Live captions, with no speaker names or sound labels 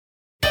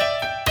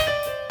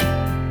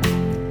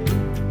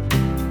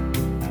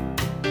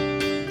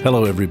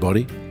Hello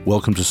everybody,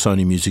 welcome to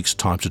Sony Music's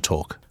Time to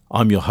Talk.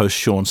 I'm your host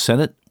Sean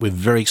Sennett. We're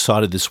very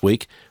excited this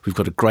week. We've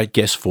got a great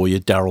guest for you,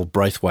 Daryl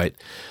Braithwaite.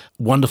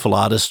 Wonderful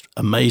artist,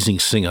 amazing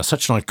singer,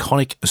 such an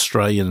iconic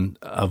Australian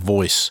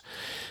voice.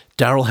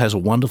 Daryl has a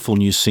wonderful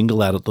new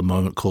single out at the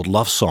moment called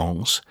Love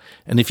Songs,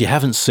 and if you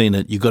haven't seen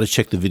it, you've got to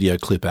check the video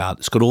clip out.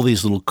 It's got all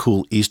these little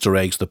cool Easter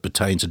eggs that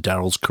pertain to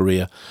Daryl's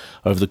career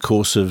over the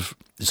course of,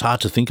 it's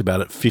hard to think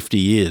about it, 50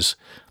 years.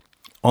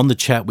 On the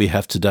chat we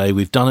have today,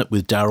 we've done it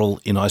with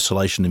Daryl in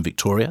isolation in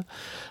Victoria.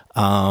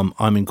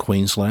 I'm in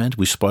Queensland.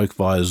 We spoke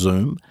via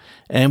Zoom,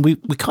 and we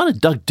kind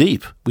of dug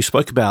deep. We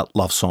spoke about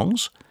love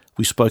songs.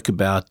 We spoke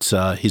about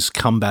his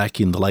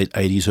comeback in the late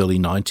 80s, early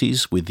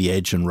 90s with The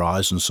Edge and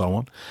Rise and so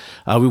on.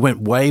 We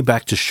went way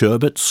back to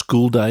Sherbet,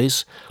 school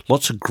days.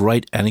 Lots of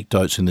great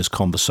anecdotes in this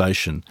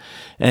conversation.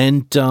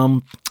 And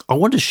I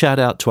want to shout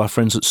out to our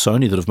friends at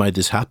Sony that have made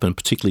this happen,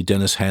 particularly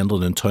Dennis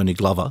Handlin and Tony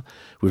Glover.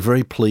 We're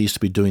very pleased to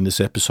be doing this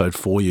episode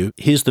for you.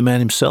 Here's the man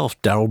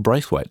himself, Daryl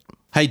Braithwaite.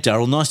 Hey,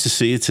 Daryl, nice to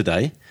see you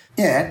today.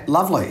 Yeah,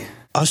 lovely.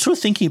 I was sort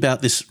of thinking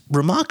about this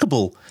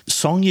remarkable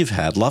song you've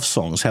had, Love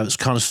Songs, how it's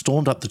kind of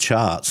stormed up the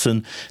charts.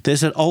 And there's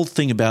that old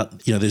thing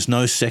about, there's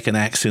no second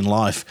acts in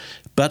life.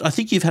 But I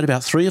think you've had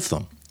about 3 of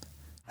them.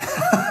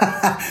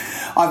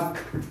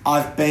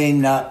 I've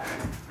been... I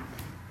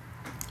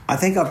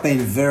think I've been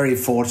very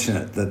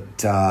fortunate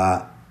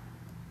that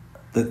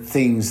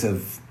things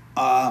have...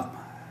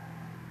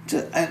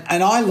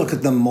 and I look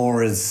at them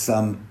more as...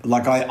 I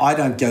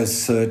don't go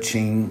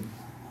searching,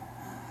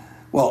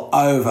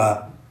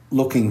 over...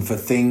 looking for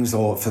things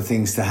or for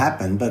things to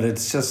happen, but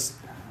it's just,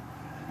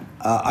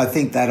 I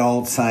think that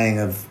old saying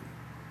of,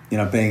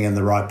 being in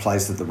the right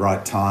place at the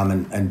right time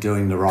and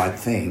doing the right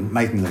thing,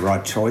 making the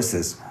right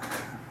choices,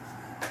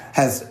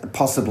 has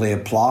possibly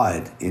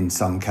applied in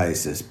some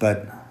cases.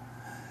 But,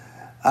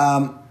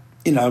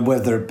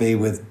 whether it be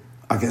with,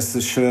 I guess,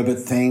 the Sherbet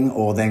thing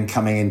or then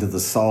coming into the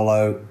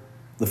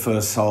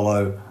first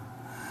solo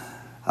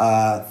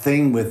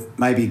thing with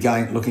maybe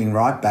looking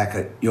right back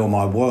at You're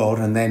My World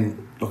and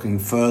then looking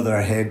further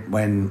ahead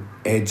when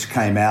Edge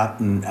came out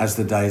and As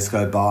the Days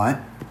Go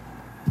By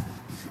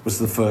was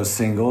the first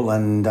single,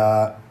 and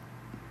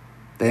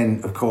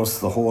then, of course,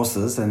 The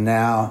Horses, and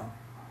now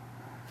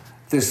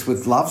this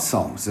with Love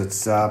Songs.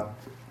 It's but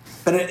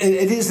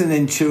it is an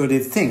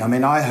intuitive thing. I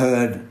mean, I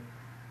heard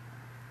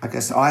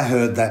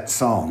that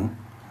song,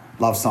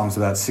 Love Songs,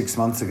 about 6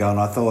 months ago, and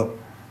I thought,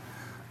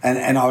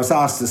 and I was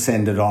asked to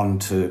send it on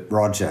to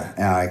Roger,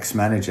 our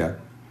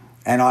ex-manager,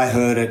 and I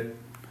heard it.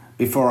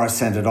 Before I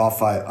sent it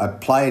off, I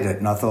played it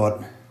and I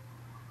thought,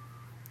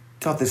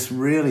 God, this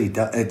really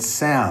it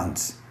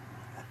sounds.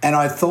 And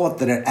I thought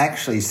that it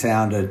actually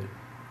sounded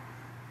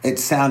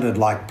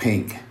like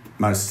Pink,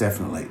 most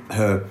definitely.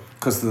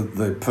 Because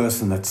the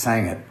person that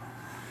sang it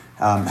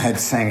had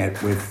sang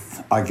it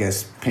with, I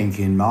guess, Pink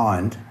in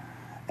mind.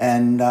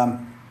 And,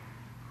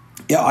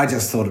 I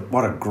just thought,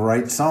 what a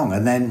great song.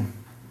 And then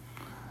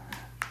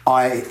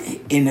I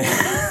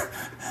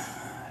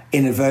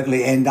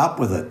inadvertently end up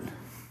with it.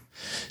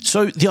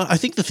 So I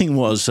think the thing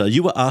was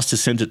you were asked to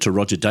send it to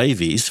Roger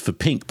Davies for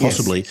Pink,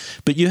 possibly, yes.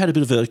 But you had a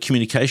bit of a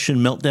communication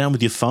meltdown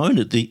with your phone.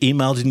 The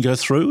email didn't go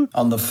through?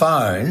 On the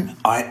phone,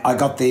 I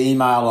got the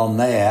email on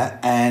there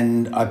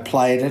and I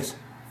played it,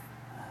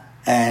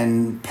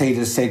 and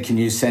Peter said, can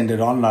you send it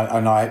on?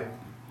 And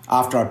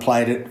after I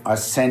played it, I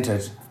sent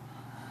it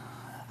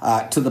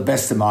to the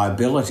best of my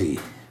ability.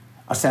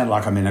 I sound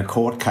like I'm in a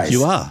court case.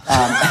 You are.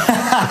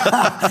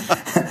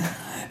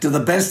 To the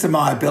best of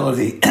my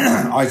ability,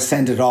 I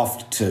sent it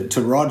off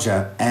to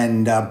Roger,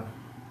 and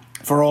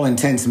for all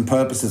intents and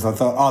purposes, I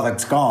thought, oh,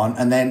 that's gone.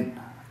 And then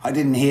I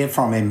didn't hear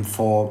from him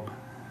for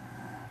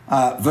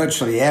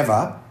virtually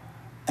ever.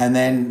 And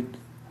then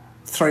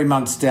 3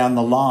 months down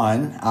the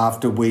line,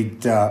 after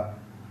the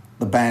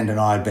band and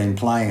I had been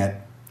playing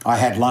it, I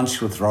had lunch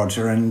with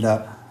Roger, and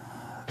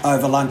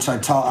over lunch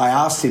I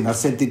asked him, I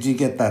said, did you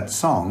get that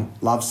song,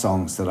 Love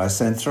Songs, that I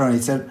sent through? And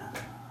he said,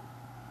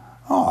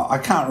 oh, I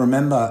can't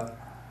remember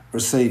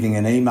receiving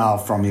an email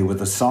from you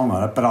with a song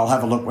on it, but I'll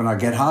have a look when I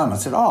get home. I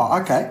said, oh,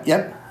 okay,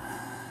 yep.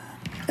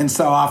 And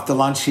so after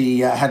lunch, he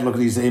had a look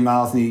at his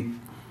emails and he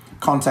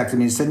contacted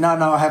me and said, no,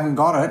 I haven't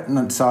got it.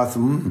 And so I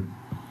thought,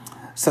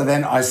 So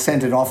then I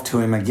sent it off to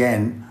him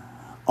again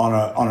on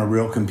a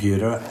real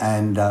computer,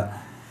 and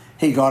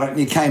he got it, and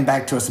he came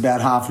back to us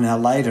about half an hour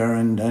later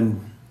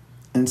and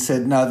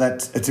said, no,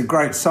 it's a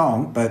great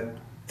song, but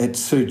it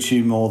suits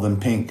you more than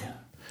Pink.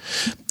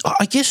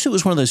 I guess it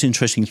was one of those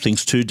interesting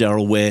things too,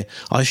 Daryl, where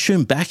I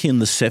assume back in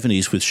the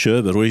 70s with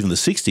Sherbet or even the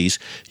 60s,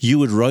 you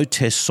would road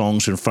test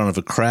songs in front of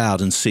a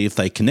crowd and see if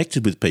they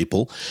connected with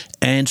people.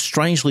 And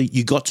strangely,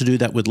 you got to do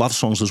that with Love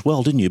Songs as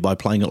well, didn't you, by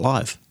playing it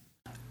live?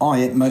 Oh,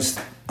 yeah, most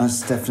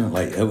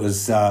definitely. It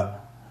was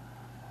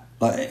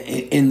like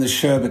in the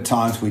Sherbet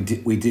times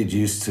we did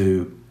used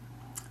to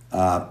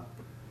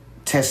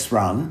test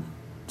run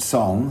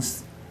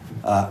songs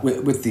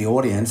with the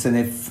audience, and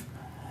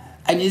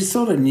you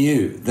sort of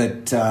knew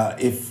that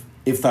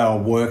if they were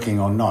working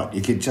or not,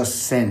 you could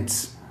just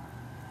sense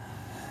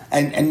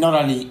and not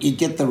only you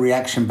get the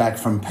reaction back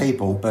from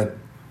people, but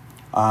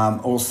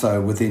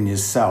also within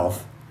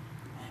yourself,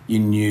 you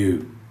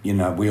knew,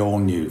 we all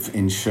knew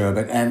in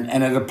Sherbet,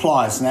 and it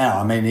applies now.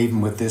 I mean,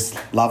 even with this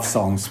Love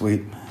Songs,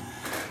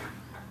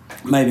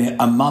 maybe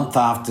a month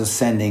after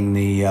sending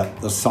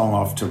the song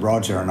off to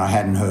Roger and I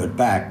hadn't heard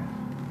back,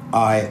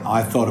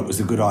 I thought it was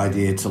a good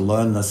idea to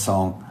learn the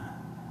song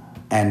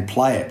and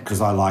play it because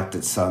I liked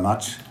it so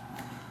much.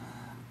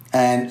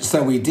 And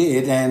so we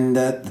did, and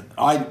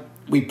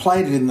we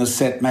played it in the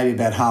set maybe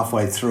about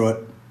halfway through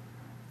it,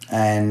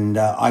 and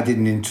I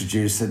didn't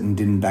introduce it and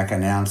didn't back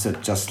announce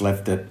it, just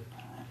left it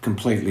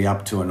completely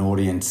up to an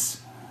audience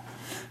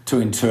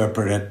to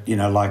interpret it,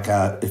 like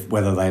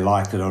whether they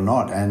liked it or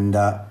not. And,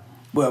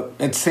 well,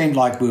 it seemed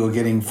like we were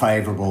getting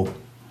favourable,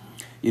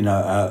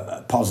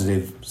 a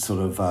positive sort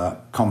of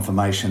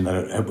confirmation that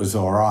it was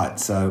all right.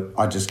 So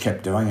I just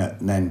kept doing it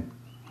and then,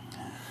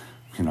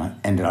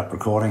 ended up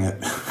recording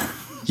it.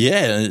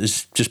 Yeah,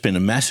 it's just been a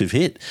massive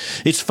hit.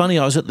 It's funny,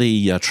 I was at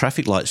the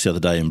traffic lights the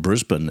other day in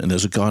Brisbane and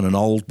there's a guy in an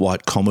old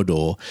white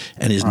Commodore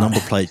and his number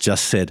plate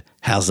just said,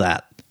 "How's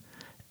that?"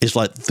 It's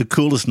like the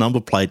coolest number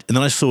plate. And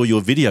then I saw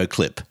your video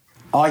clip.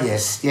 Oh,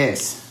 yes.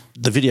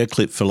 The video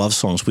clip for Love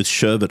Songs with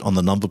Sherbet on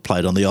the number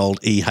plate on the old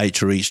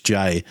EH or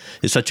J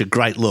is such a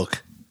great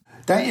look.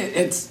 Don't you?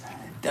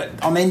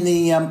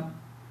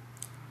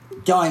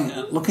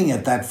 Looking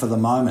at that for the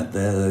moment,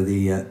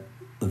 the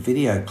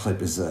video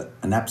clip is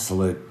an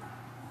absolute.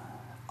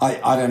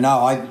 I don't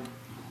know.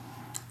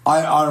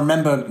 I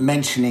remember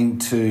mentioning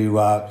to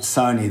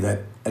Sony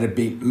that it'd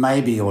be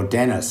maybe, or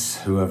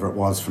Dennis, whoever it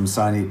was from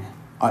Sony.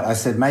 I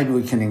said maybe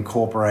we can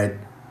incorporate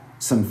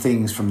some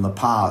things from the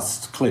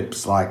past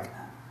clips, like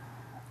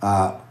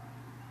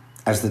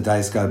As the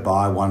Days Go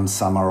By, One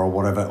Summer or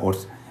whatever, or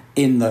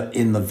in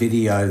the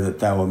video that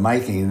they were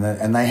making,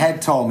 and they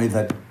had told me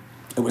that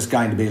it was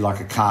going to be like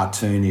a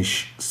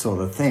cartoonish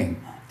sort of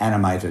thing,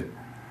 animated,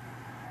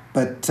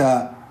 but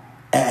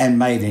and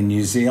made in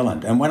New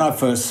Zealand. And when I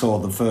first saw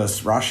the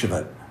first rush of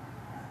it,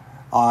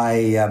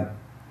 I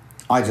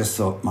just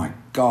thought, my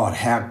God,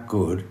 how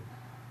good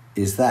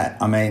is that?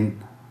 I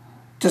mean,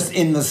 just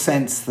in the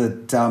sense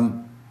that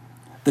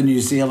the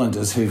New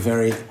Zealanders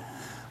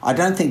I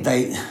don't think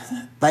they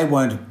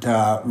weren't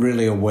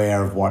really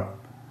aware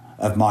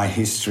of my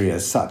history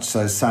as such.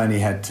 So Sony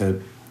had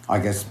to, I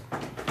guess,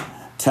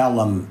 tell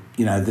them,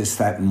 this,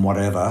 that, and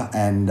whatever.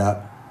 And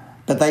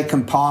but they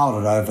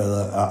compiled it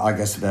over, I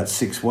guess, about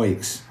 6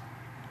 weeks,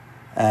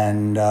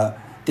 and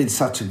did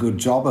such a good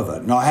job of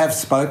it. And I have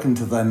spoken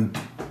to them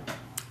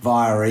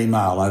via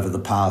email over the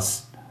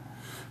past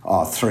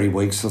 3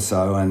 weeks or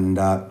so,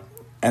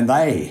 and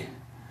they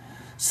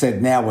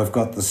said, now we've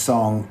got the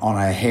song on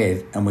our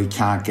head and we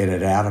can't get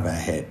it out of our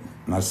head.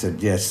 And I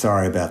said, yeah,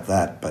 sorry about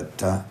that, but,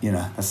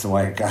 that's the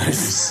way it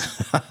goes.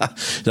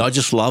 I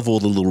just love all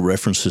the little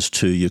references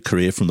to your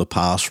career from the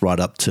past right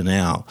up to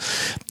now.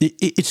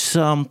 It's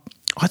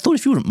I thought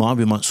if you wouldn't mind,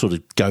 we might sort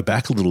of go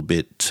back a little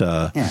bit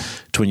to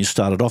when you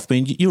started off. I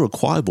mean, you were a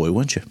choir boy,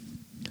 weren't you?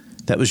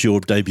 That was your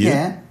debut?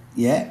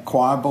 Yeah,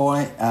 choir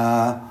boy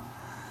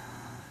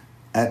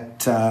at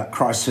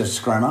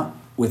Christchurch Grammar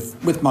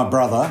with my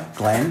brother,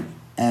 Glenn,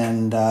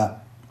 and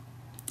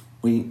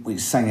we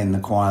sang in the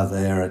choir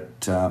there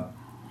at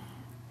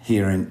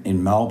here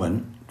in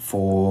Melbourne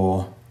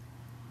for,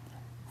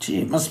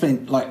 it must have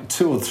been like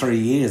 2 or 3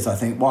 years, I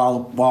think,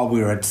 while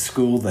we were at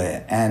school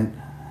there. And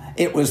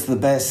it was the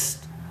best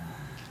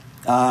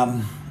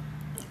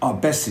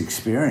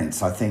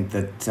experience, I think,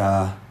 that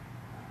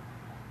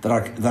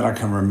I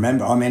can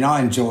remember. I mean, I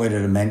enjoyed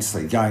it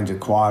immensely, going to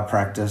choir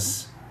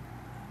practice.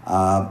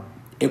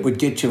 It would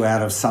get you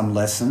out of some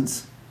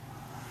lessons,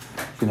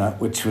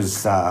 which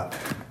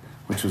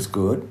was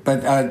good.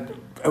 But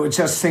it was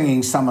just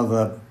singing some of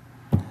the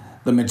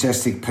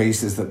majestic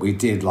pieces that we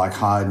did, like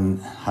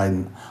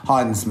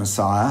Haydn's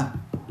Messiah,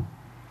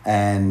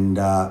 and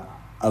a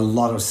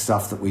lot of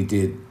stuff that we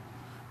did.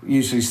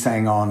 Usually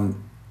sang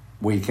on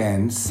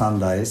weekends,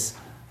 Sundays,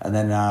 and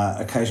then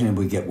occasionally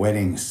we'd get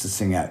weddings to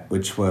sing at, they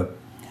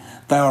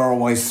were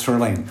always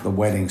thrilling, the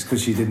weddings,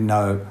 because you didn't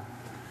know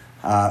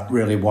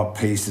really what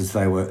pieces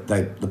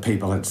the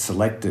people had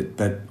selected,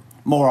 but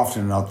more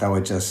often than not they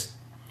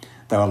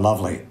were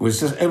lovely. It was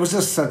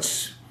just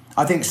such,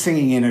 I think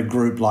singing in a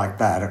group like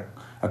that,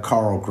 a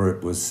choral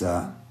group, was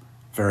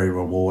very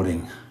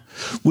rewarding.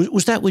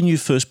 Was that when you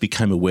first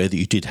became aware that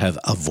you did have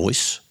a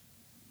voice,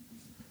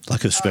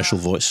 like a special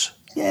voice?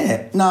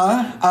 Yeah,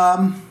 no.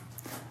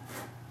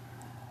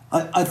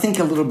 I think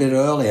a little bit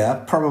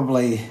earlier,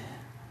 probably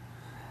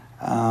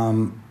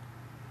when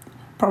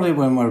we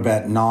were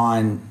about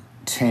 9,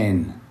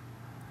 10,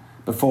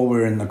 before we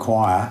were in the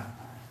choir,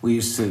 we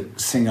used to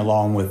sing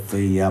along with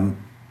the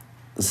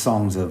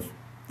songs of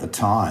the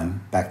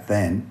time back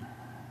then,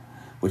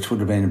 which would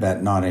have been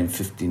about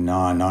 1959,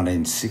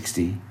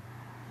 1960,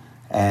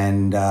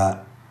 and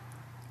on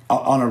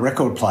a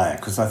record player,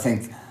 because I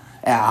think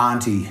our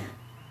Auntie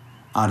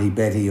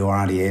Betty or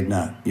Auntie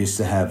Edna used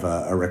to have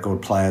a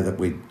record player that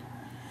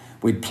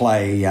we'd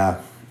play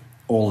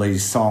all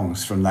these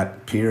songs from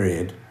that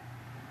period,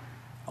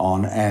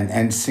 on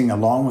and sing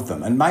along with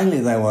them. And mainly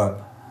they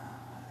were,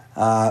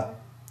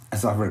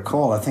 as I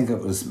recall, I think it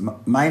was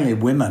mainly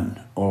women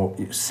or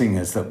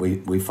singers that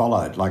we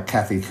followed, like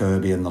Kathy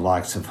Kirby and the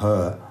likes of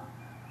her.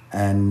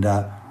 And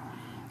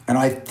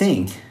I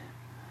think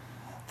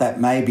that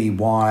may be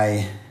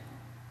why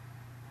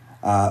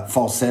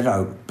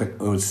falsetto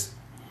was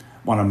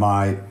one of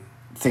my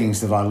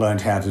things that I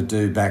learned how to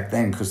do back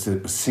then, because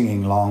it was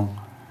singing along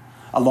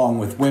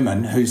with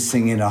women who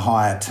sing in a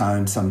higher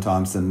tone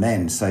sometimes than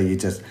men. So you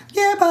just,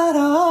 yeah, but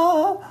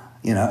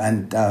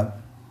and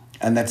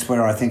that's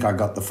where I think I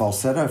got the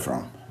falsetto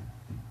from.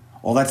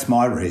 Well, that's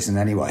my reason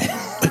anyway.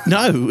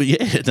 No, yeah,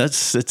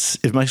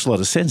 it makes a lot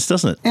of sense,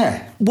 doesn't it?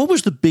 Yeah. What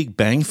was the big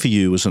bang for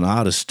you as an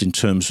artist in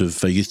terms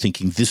of you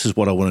thinking, this is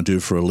what I want to do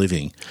for a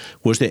living?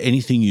 Was there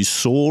anything you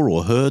saw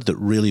or heard that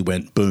really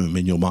went boom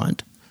in your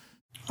mind?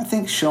 I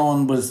think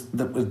Sean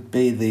would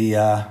be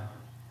the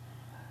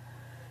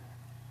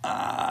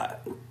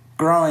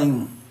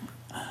growing.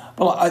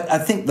 Well, I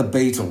think the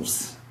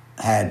Beatles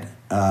had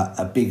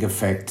a big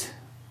effect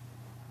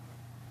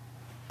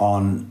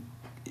on,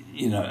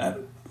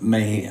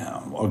 me,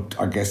 or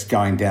I guess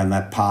going down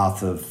that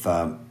path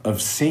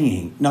of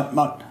singing.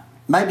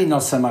 Maybe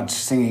not so much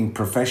singing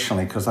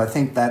professionally, because I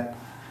think that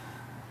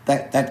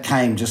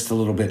came just a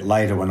little bit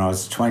later when I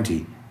was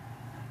 20.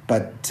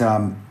 But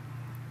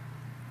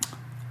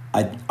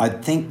I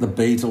think the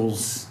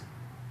Beatles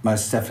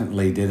most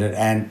definitely did it,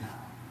 and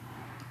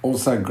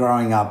also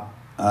growing up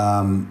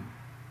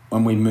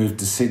when we moved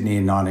to Sydney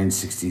in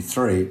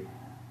 1963,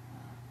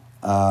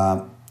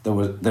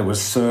 there was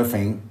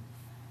surfing,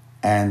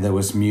 and there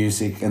was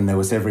music, and there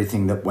was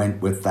everything that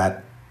went with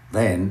that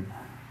then,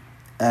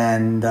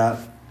 and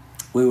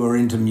we were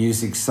into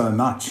music so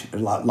much,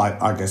 like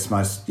I guess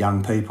most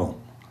young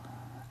people,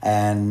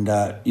 and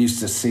used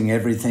to sing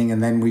everything,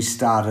 and then we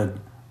started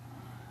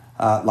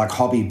like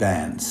hobby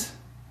bands,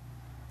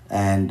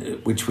 and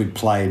which would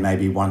play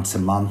maybe once a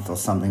month or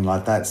something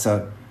like that.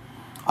 So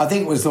I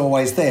think it was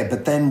always there.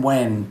 But then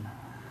when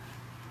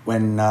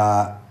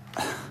I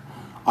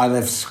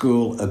left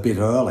school a bit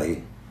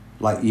early,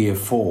 like year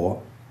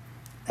 4,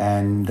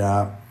 and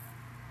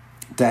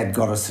Dad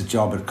got us a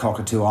job at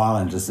Cockatoo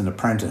Island as an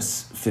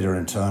apprentice fitter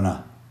and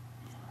turner,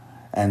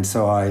 and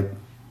so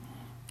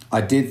I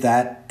did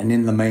that, and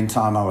in the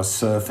meantime I was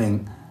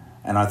surfing,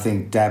 and I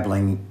think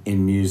dabbling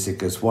in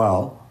music as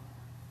well,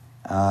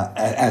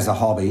 as a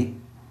hobby.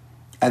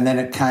 And then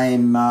it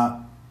came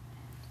a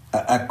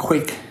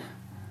quick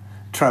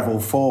travel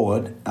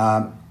forward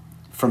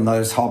from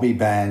those hobby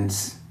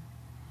bands.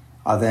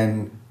 I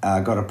then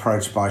got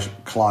approached by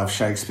Clive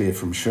Shakespeare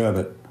from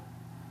Sherbet,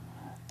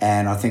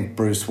 and I think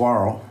Bruce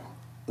Worrell,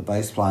 the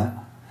bass player,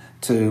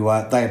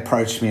 they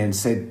approached me and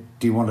said,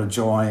 do you want to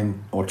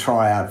join or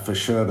try out for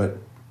Sherbet?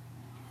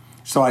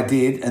 So I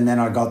did, and then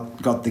I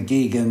got the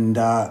gig, and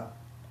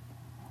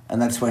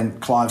that's when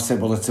Clive said,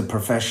 well, it's as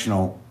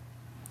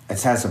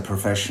a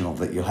professional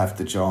that you'll have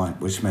to join,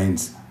 which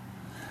means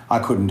I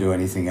couldn't do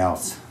anything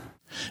else.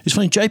 It's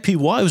funny,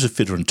 JPY was a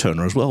fitter and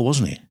turner as well,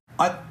 wasn't he?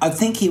 I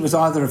think he was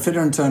either a fitter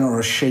and turner or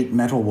a sheet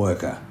metal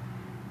worker.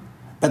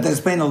 But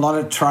there's been a lot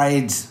of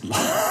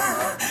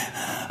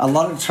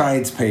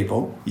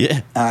tradespeople.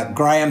 Yeah.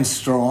 Graham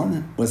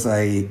Strawn was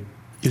he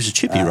was a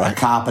chippy, right? A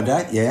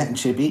carpenter, yeah,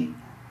 chippy.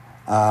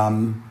 I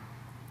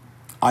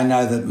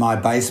know that my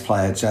bass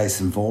player,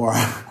 Jason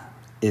Vora,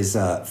 is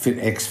a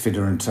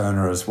ex-fitter and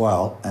turner as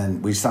well,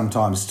 and we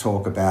sometimes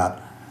talk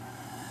about,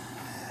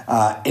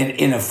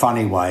 in a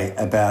funny way,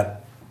 about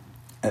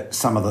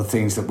some of the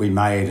things that we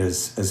made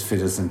as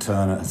fitters and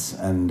turners,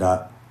 and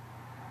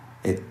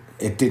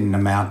it didn't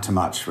amount to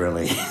much,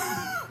 really.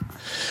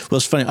 Well,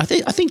 it's funny. I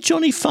think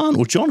John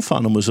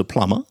Farnham was a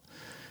plumber,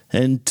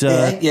 and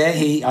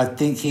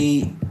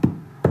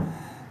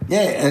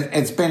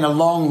it's been a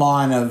long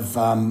line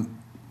of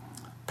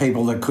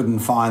people that couldn't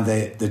find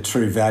the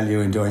true value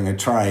in doing a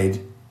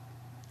trade,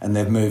 and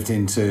they've moved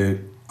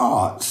into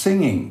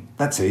singing.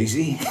 That's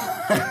easy.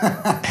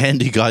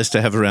 Handy guys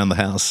to have around the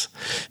house.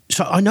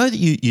 So I know that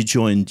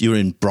you were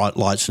in Bright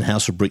Lights and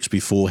House of Bricks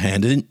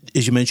beforehand, and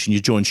as you mentioned, you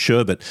joined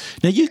Sherbet.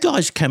 Now, you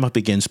guys came up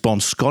against Bon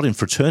Scott in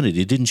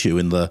fraternity, didn't you,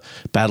 in the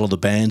Battle of the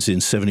Bands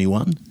in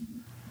 71?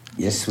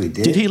 Yes, we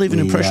did. Did he leave an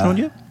impression on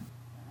you?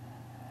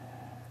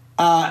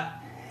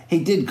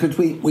 He did, because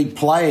we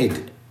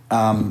played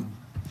at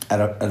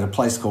a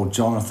place called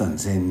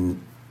Jonathan's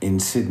in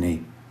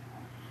Sydney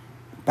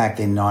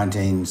back in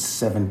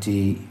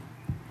 1970,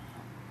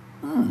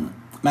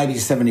 maybe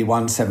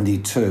 71,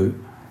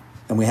 72,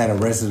 and we had a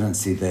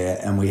residency there,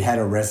 and we had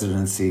a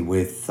residency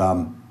with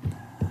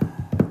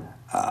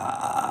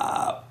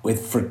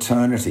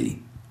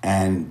Fraternity,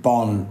 and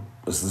Bon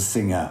was the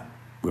singer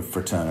with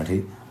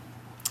Fraternity,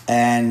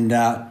 and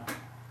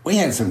we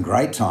had some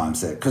great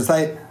times there, because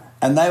they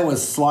were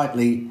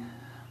slightly,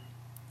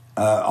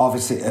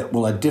 obviously,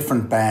 a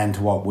different band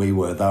to what we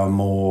were. They were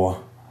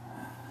more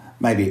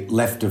maybe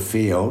left of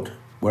field,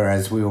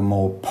 whereas we were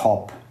more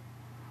pop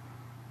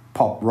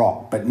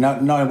rock, but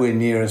nowhere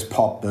near as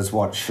pop as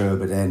what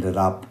Sherbet ended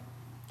up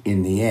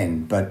in the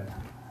end. But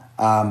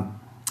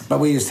But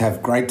we used to have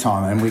a great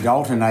time, and we'd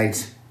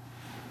alternate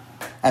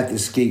at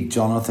this gig,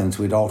 Jonathan's.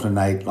 We'd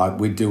alternate, like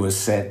we'd do a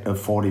set of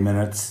 40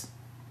 minutes,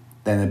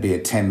 then there'd be a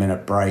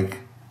 10-minute break,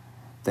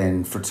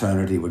 then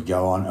Fraternity would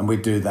go on, and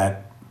we'd do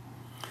that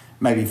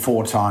maybe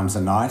 4 times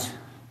a night.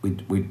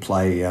 We'd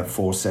play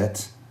 4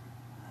 sets,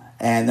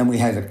 and then we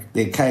had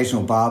the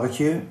occasional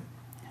barbecue.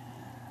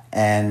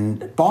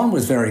 And Bond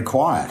was very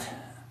quiet,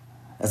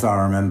 as I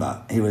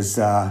remember. He was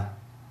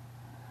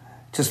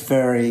just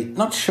very,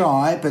 not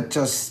shy, but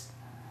just,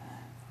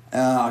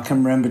 I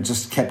can remember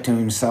just kept to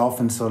himself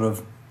and sort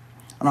of,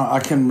 and I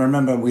can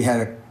remember we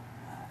had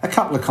a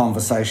couple of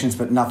conversations,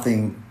 but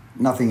nothing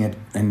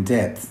in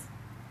depth.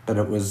 But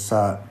it was,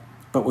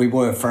 but we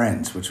were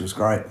friends, which was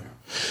great.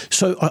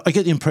 So I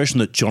get the impression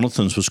that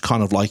Jonathan's was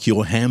kind of like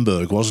your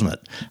Hamburg, wasn't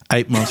it?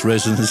 8-month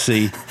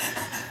residency.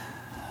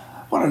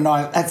 What a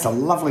nice, that's a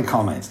lovely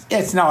comment.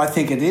 Yes, no, I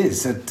think it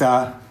is.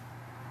 Because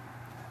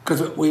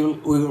we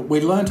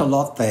learnt a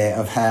lot there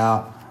of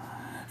how,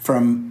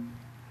 from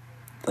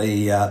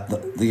the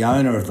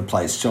owner of the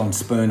place, John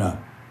Spooner,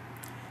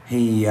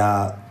 he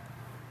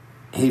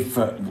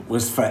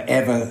was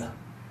forever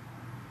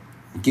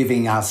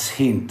giving us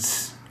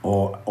hints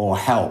or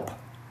help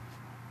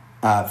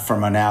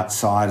from an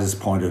outsider's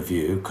point of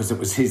view, because it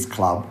was his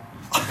club.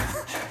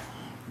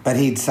 But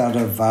he'd sort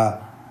of,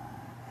 I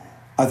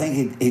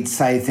think he'd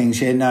say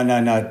things,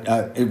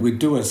 no, we'd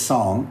do a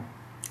song,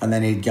 and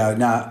then he'd go,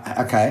 no,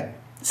 okay,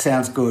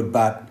 sounds good,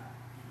 but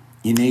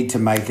you need to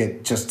make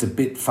it just a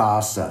bit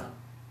faster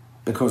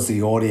because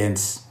the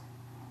audience...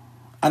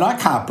 And I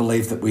can't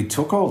believe that we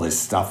took all this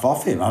stuff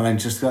off him. I mean,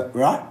 just go,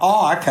 right,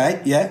 oh,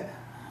 okay, yeah.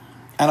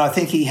 And I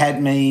think he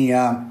had me...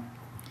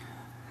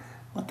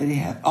 what did he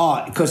have?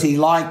 Oh, because he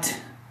liked...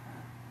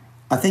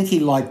 I think he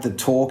liked the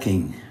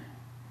talking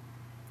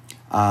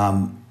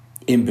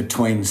in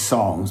between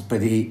songs,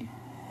 but he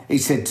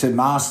said, to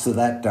master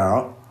that,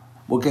 Daryl,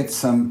 we'll get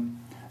some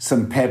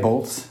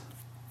pebbles,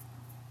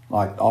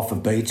 like off a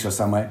beach or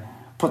somewhere,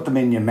 put them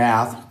in your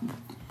mouth,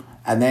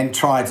 and then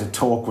try to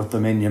talk with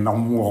them in your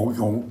mouth,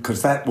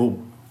 because that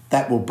will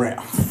bring...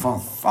 Oh,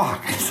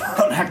 fuck.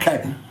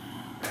 Okay.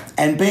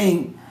 And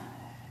being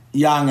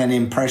young and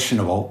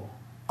impressionable,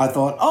 I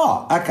thought,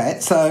 oh, okay.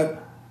 So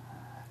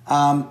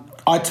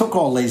I took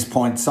all these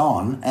points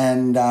on,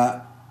 and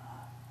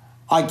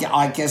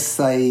I guess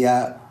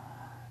they,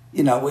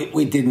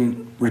 we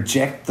didn't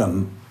reject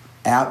them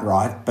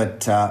outright,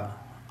 but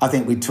I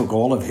think we took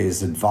all of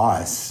his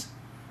advice,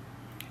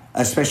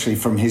 especially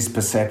from his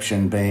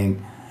perception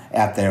being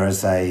out there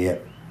as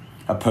a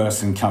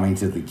person coming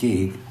to the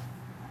gig.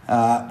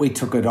 We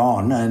took it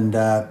on and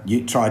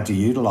tried to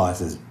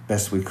utilise it as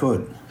best we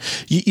could.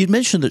 You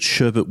mentioned that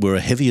Sherbet were a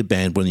heavier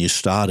band when you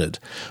started.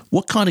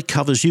 What kind of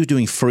covers? You were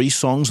doing free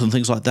songs and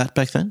things like that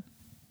back then?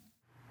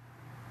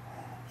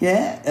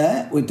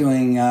 Yeah, we're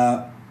doing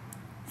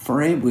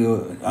free. We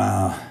were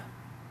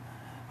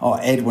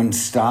Edwin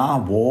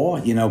Starr,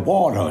 War,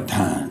 War,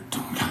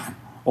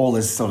 all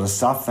this sort of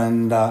stuff,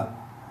 and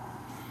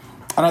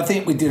I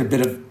think we did a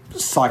bit of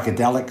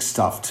psychedelic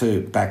stuff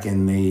too back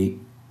in the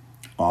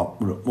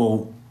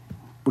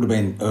would have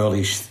been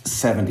early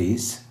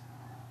 70s,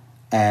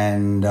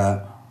 and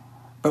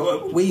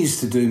but we used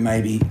to do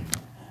maybe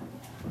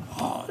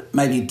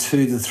 2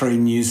 to 3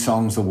 new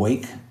songs a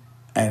week,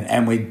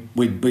 and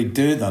we'd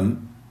do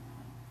them,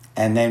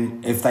 and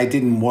then if they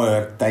didn't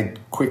work, they'd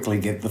quickly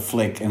get the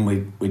flick, and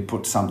we'd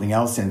put something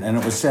else in. And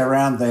it was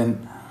around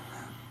then,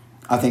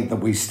 I think, that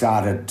we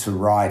started to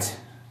write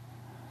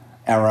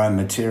our own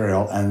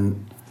material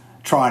and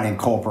try and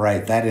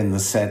incorporate that in the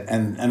set.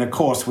 And of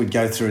course, we'd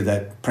go through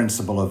that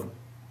principle of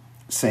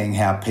seeing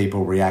how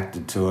people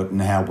reacted to it and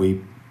how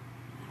we'd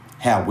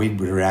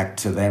react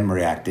to them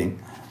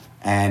reacting.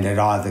 And it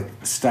either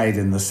stayed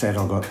in the set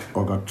or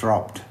got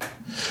dropped.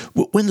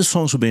 When the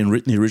songs were being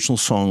written, the original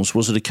songs,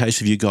 was it a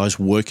case of you guys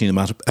working them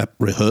out at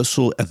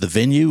rehearsal at the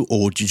venue,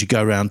 or did you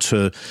go around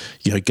to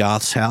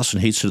Garth's house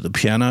and he'd sit at the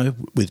piano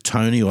with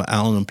Tony or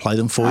Alan and play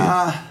them for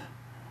you?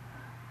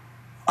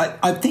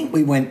 I think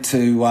we went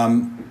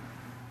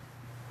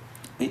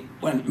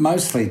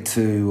mostly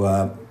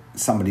to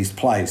somebody's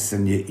place,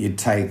 and you'd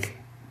take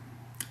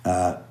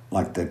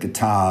like the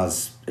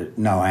guitars,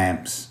 no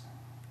amps,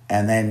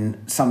 and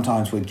then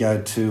sometimes we'd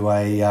go to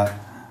a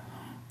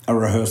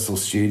rehearsal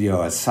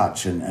studio as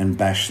such and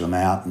bash them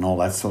out and all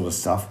that sort of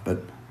stuff.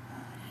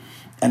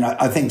 And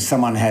I think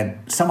someone had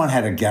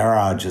a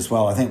garage as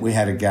well. I think we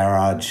had a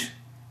garage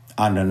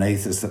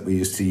underneath us that we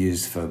used to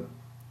use for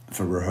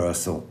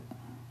rehearsal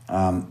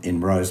in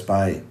Rose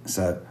Bay.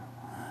 So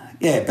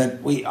yeah,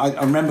 but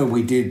I remember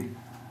we did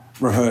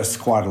rehearse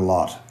quite a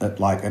lot, at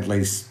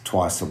least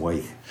twice a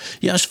week.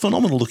 Yeah, it's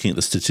phenomenal looking at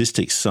the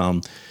statistics.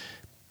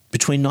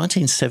 Between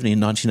 1970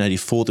 and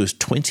 1984, there was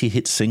 20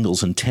 hit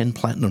singles and 10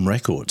 platinum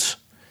records,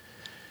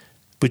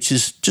 which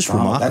is just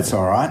remarkable. That's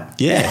all right.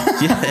 Yeah.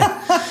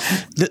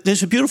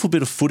 There's a beautiful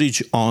bit of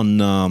footage on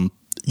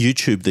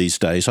YouTube these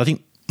days. I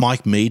think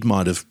Mike Mead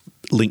might have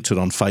linked it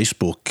on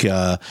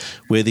Facebook,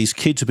 where these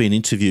kids are being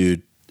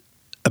interviewed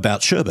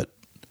about Sherbet.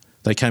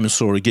 They came and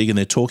saw a gig and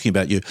they're talking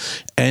about you.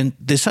 And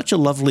there's such a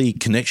lovely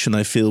connection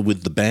they feel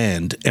with the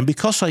band. And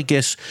because I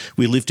guess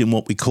we lived in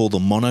what we call the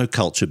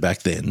monoculture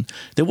back then,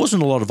 there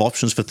wasn't a lot of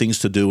options for things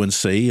to do and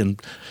see.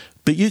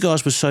 But you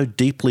guys were so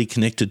deeply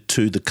connected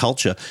to the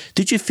culture.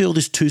 Did you feel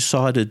this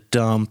two-sided,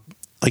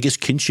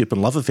 kinship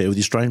and love affair with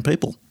the Australian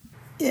people?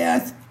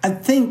 Yeah, I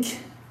think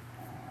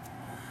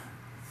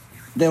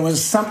there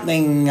was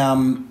something...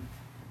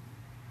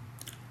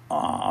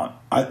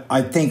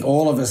 I think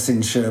all of us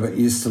in Sherbet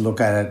used to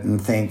look at it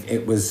and think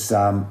it was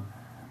that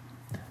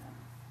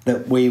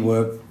we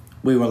were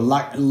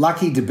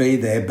lucky to be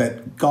there,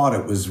 but God,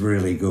 it was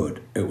really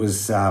good. It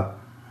was, and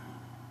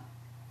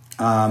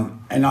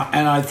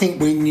I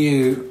think we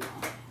knew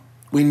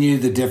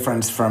the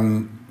difference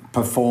from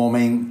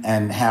performing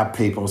and how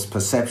people's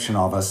perception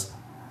of us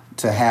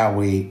to how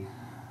we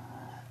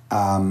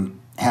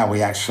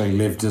actually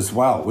lived as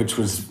well, which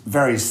was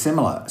very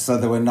similar.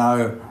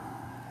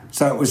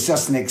 So it was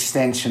just an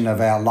extension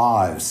of our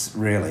lives,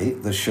 really,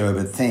 the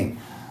Sherbet thing.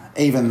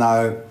 Even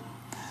though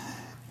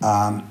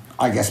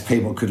I guess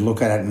people could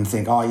look at it and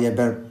think, oh, yeah,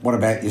 but what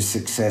about your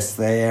success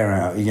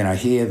there?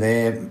 Here,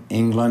 there,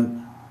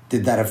 England,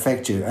 did that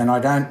affect you? And I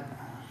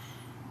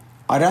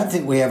don't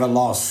think we ever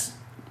lost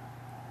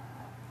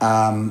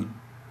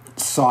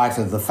sight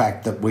of the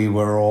fact that we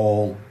were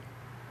all,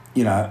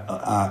 in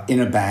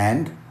a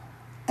band,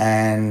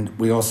 and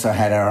we also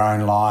had our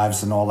own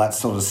lives and all that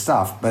sort of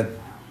stuff.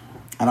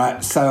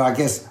 I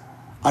guess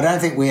I don't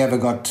think we ever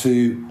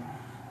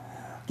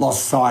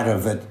lost sight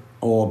of it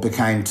or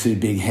became too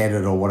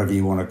big-headed or whatever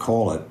you want to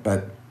call it,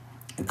 but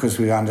because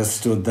we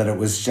understood that it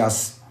was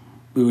just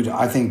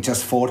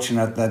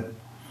fortunate that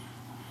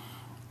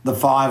the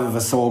five of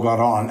us all got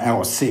on,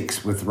 or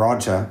six with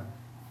Roger,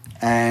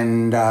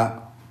 and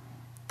that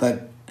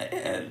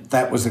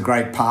was a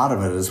great part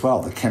of it as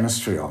well, the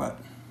chemistry of it.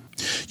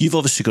 You've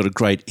obviously got a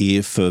great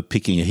ear for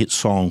picking a hit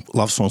song.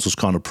 Love Songs has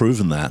kind of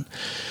proven that.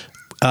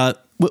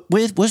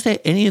 Was there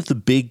any of the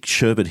big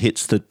Sherbet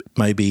hits that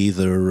maybe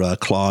either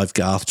Clive,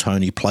 Garth,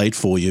 Tony played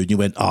for you and you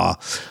went, I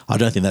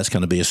don't think that's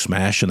going to be a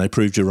smash, and they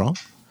proved you wrong?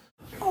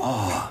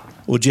 Oh.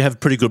 Or do you have a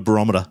pretty good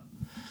barometer?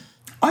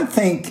 I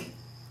think,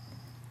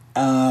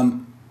 I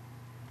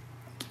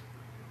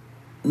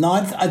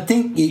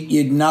think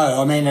you'd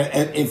know. I mean,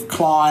 if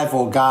Clive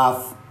or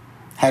Garth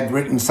had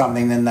written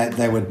something, then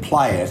they would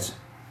play it.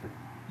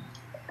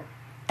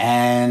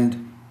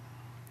 And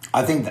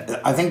I think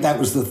that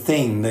was the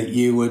thing that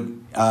you would...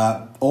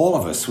 all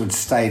of us would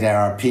state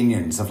our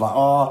opinions of like,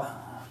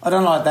 I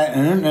don't like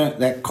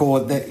that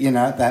chord, that,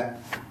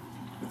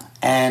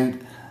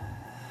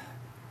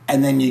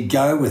 and then you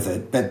go with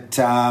it. But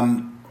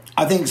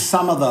I think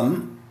some of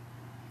them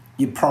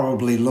you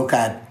probably look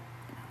at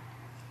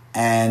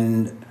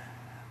and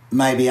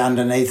maybe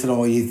underneath it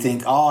all you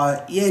think,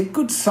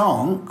 good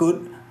song,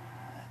 good,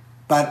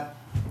 but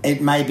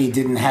it maybe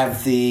didn't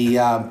have the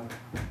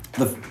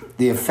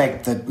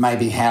effect that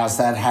maybe How's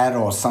That had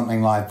or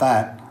something like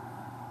that.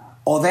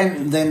 Or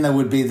then there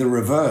would be the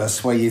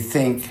reverse where you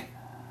think,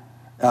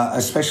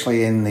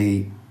 especially in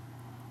the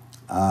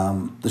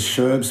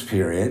Sherbs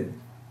period,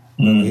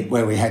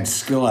 where we had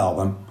Skill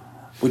album,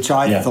 which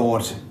I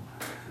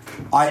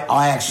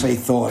actually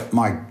thought,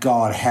 my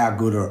God, how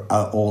good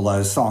are all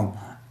those songs?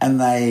 And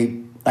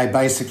they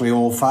basically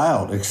all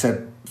failed,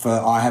 except for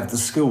I Have the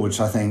Skill, which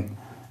I think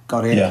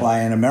got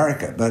airplay in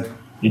America. But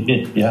it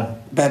did, yeah.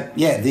 But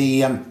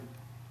yeah,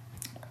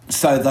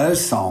 so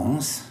those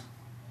songs,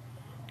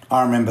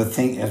 I remember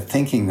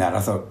thinking that. I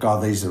thought,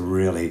 God, this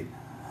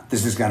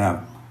is going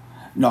to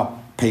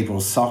knock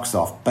people's socks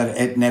off. But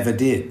it never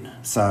did.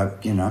 So,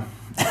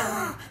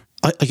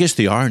 I guess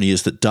the irony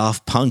is that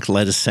Daft Punk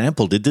later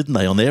sampled it, didn't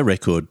they, on their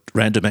record,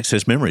 Random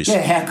Access Memories?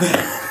 Yeah, how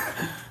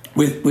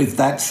good. With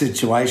that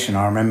situation,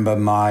 I remember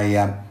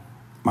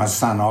my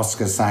son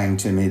Oscar saying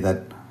to me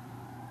that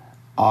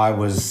I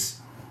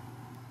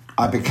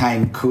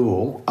became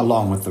cool,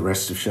 along with the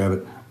rest of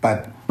Sherbet,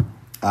 but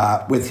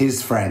with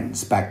his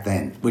friends back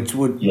then, which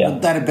would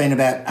that have been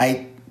about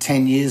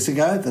 8-10 years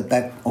ago,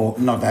 or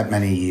not that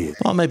many years.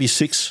 Oh, maybe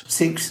 6.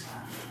 6.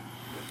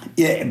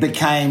 Yeah, it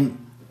became...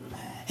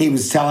 He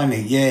was telling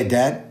me, yeah,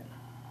 Dad,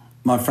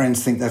 my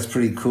friends think that's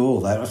pretty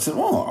cool. I said,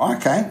 oh,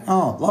 okay,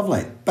 oh,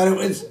 lovely. But it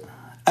was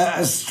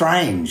a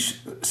strange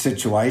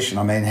situation.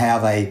 I mean, how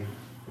they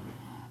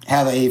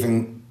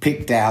even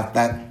picked out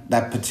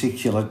that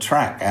particular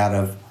track out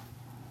of,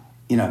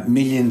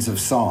 millions of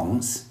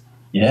songs.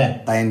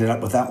 Yeah. They ended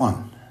up with that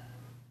one.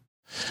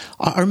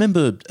 I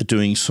remember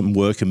doing some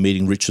work and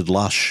meeting Richard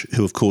Lush,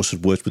 who, of course,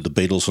 had worked with the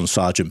Beatles on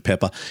Sgt.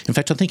 Pepper. In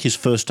fact, I think his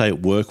first day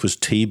at work was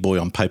T-Boy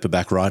on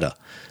Paperback Writer,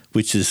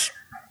 which is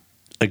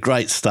a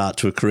great start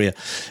to a career.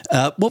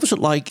 What was it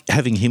like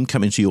having him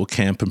come into your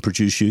camp and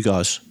produce you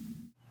guys?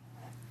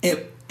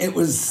 It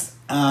was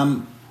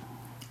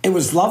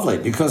lovely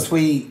because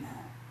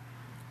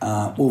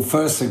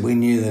firstly, we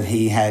knew that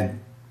he had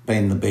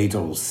been the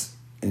Beatles,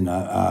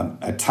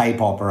 a tape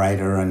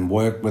operator and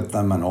worked with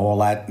them and all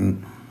that,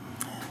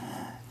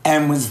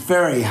 and was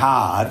very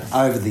hard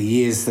over the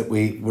years that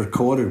we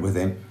recorded with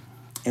him.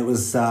 it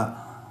was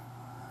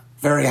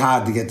very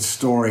hard to get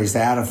stories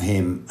out of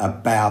him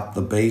about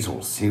the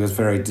Beatles. He was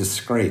very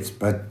discreet,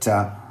 but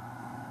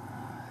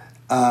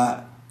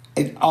I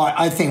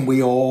think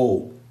we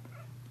all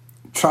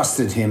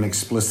trusted him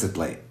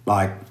explicitly,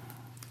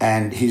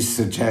 and his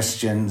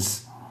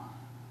suggestions.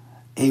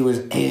 He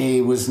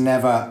was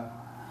never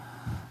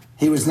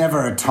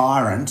a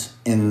tyrant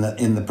in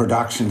the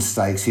production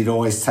stakes. He'd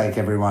always take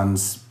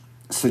everyone's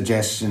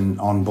suggestion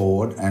on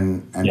board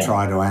and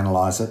try to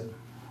analyse it.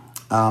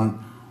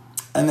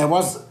 And there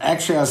was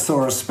actually, I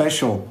saw a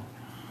special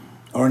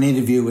or an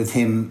interview with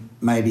him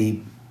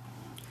maybe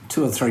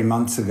 2 or 3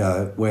 months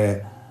ago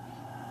where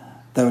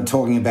they were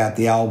talking about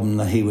the album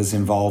that he was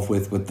involved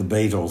with the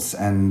Beatles,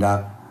 and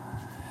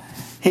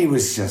he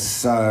was just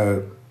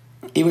so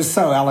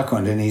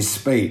eloquent in his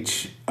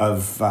speech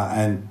of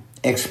an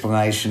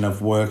explanation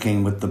of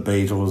working with the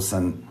Beatles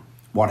and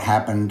what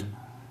happened,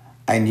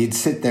 and you'd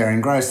sit there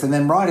engrossed. And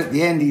then right at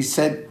the end he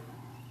said,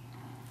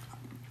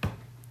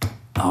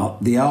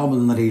 the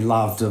album that he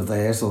loved of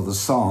theirs, or the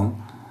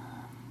song,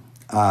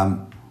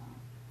 and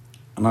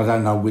I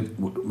don't know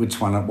which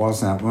one it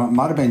was now. It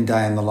might have been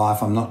Day in the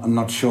Life. I'm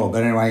not sure.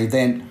 But anyway,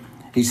 then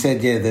he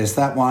said, "Yeah, there's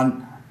that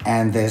one,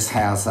 and there's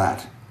How's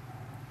That."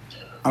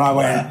 And I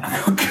went,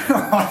 "Oh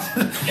God!"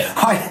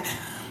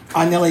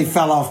 I nearly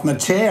fell off my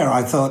chair.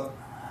 I thought,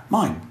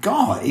 "My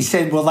God!" He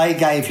said, "Well, they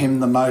gave him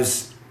the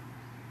most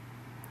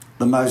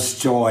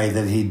joy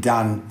that he'd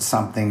done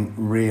something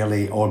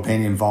really, or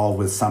been involved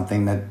with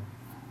something that."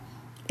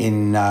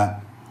 In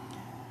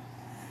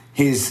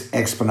his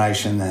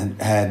explanation, that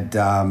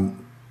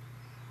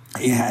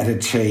he had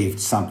achieved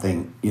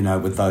something,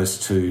 with those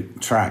 2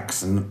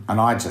 tracks, and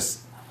I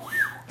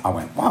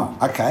went, wow,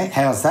 okay,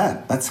 how's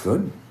that? That's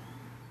good.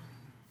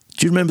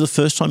 Do you remember the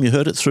first time you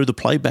heard it through the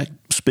playback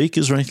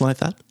speakers or anything like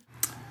that?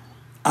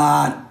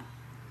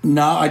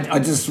 No, I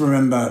just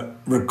remember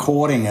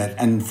recording it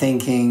and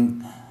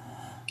thinking,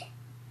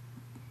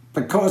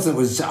 because it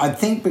was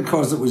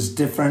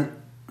different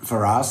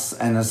for us,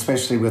 and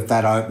especially with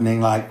that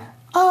opening, I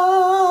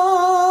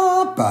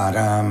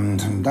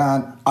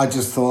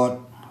just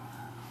thought,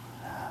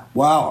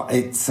 wow,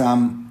 it's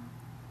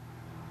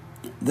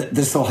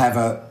this will have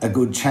a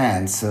good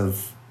chance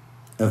of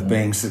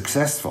being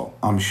successful,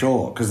 I'm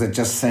sure, because it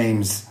just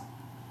seems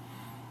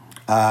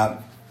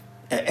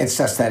it's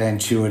just that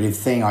intuitive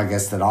thing, I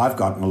guess, that I've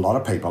got and a lot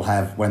of people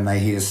have when they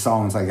hear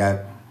songs. They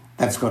go,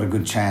 that's got a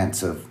good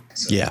chance of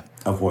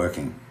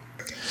working.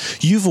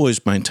 You've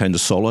always maintained a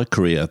solo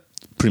career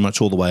pretty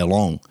much all the way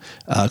along,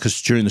 because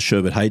during the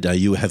Sherbet heyday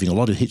you were having a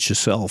lot of hits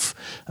yourself.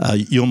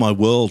 You're My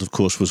World, of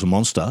course, was a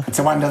monster. It's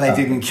a wonder they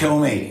didn't kill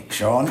me,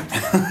 Sean.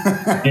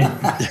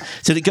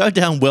 Did it go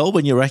down well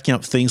when you're racking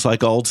up things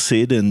like Old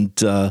Sid and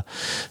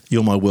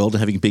You're My World and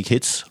having big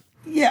hits?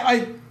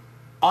 Yeah,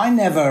 I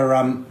never...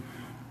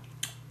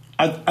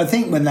 I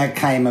think when that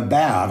came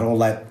about, all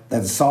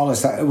that solo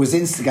stuff, it was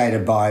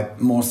instigated by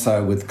more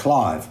so with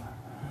Clive.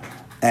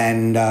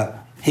 And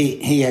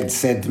he had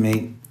said to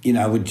me,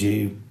 would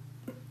you...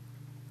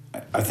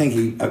 I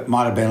think it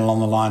might have been along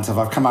the lines of,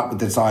 I've come up with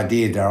this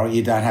idea, Daryl,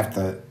 you don't have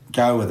to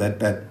go with it,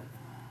 but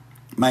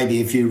maybe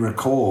if you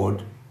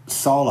record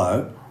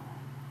solo,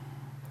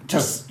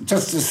 just to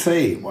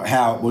see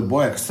how it would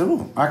work.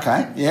 So,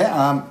 okay,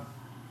 yeah.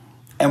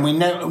 And we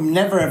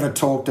never ever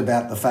talked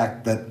about the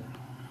fact that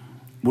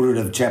would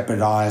it have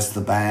jeopardised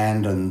the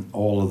band and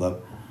all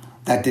of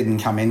that didn't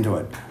come into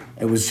it.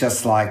 It was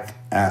just like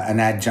an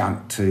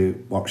adjunct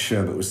to what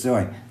Sherbet was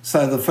doing.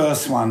 So the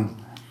first one,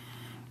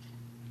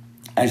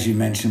 as you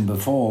mentioned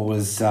before,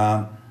 was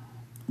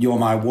You're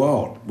My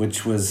World,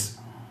 which was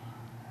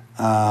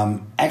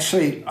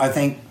actually, I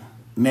think,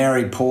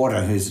 Mary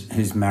Porter,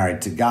 who's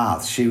married to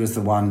Garth, she was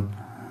the one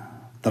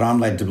that I'm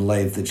led to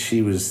believe that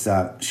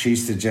she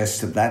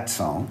suggested that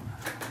song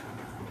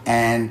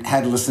and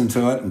had listened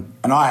to it,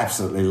 and I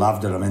absolutely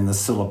loved it. I mean, the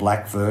Cilla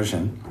Black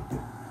version.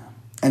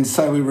 And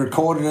so we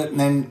recorded it, and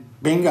then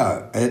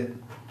bingo,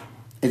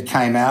 it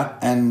came out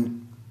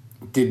and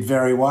did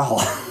very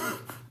well.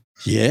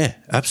 Yeah,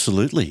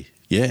 absolutely.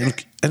 Yeah,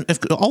 and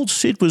Old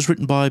Sid was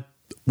written by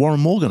Warren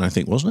Morgan, I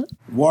think, wasn't it?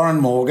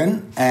 Warren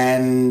Morgan,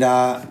 and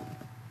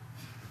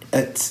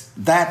it's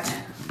that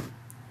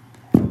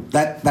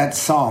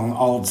song,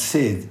 Old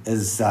Sid,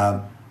 is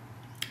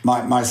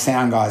my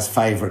sound guy's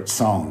favourite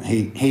song.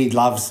 He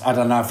loves. I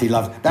don't know if he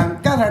loves,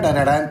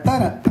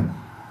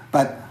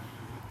 but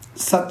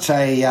such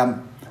a.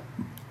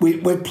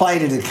 We've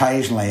played it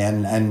occasionally,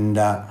 and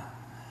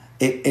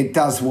it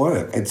does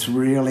work. It's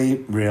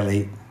really,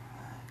 really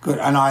good.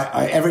 And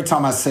I every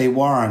time I see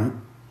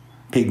Warren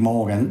Pig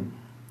Morgan,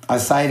 I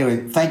say to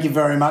him, "Thank you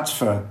very much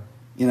for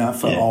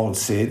Old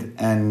Sid."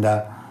 And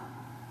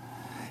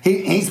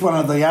he's one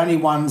of the only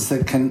ones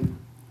that can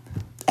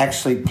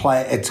actually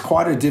play. It's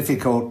quite a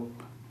difficult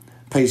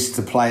piece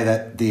to play,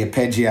 the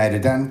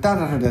arpeggiated dun dun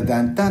dun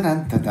dun dun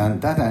dun dun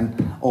dun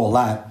dun, all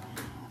that.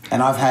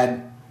 And I've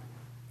had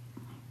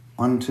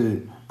 1,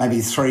 2,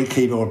 maybe 3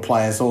 keyboard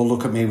players all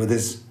look at me with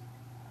this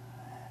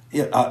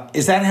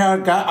is that how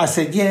it goes? I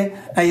said, yeah.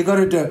 Now you got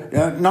to do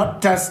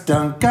not just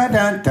dun dun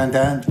dun dun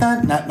dun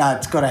dun. No,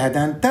 it's got to have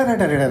dun dun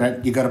dun dun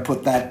dun. You got to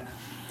put that,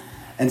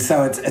 and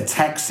so it's a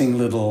taxing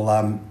little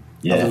a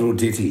little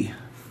ditty.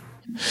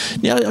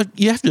 Now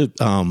you have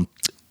to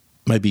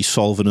maybe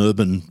solve an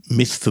urban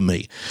myth for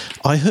me.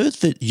 I heard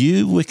that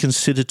you were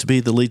considered to be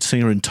the lead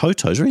singer in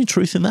Toto. Is there any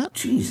truth in that?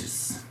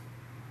 Jesus.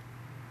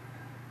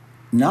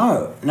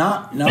 No.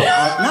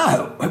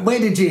 Where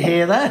did you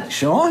hear that,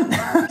 Sean?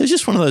 It's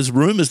just one of those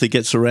rumours that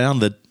gets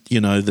around that,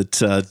 you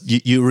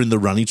were in the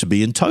running to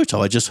be in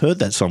Toto. I just heard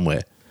that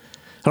somewhere.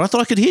 And I thought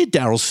I could hear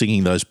Daryl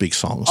singing those big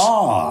songs.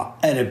 Oh,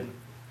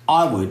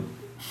 I would.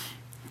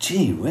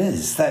 Gee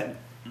whiz, that...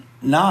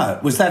 No.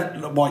 Was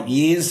that,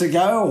 years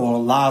ago or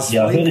last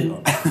week?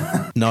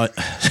 No,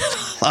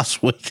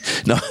 last week.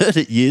 No, I heard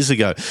it years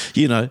ago.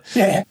 Yeah.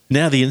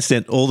 Now the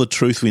internet, all the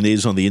truth we need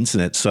is on the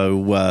internet,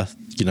 so...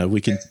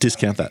 we can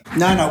discount that.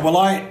 No. Well,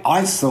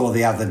 I saw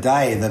the other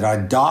day that I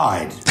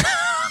died.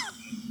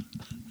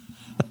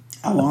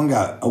 How long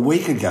ago? A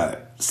week ago.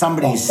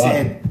 Somebody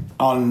said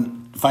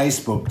on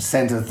Facebook,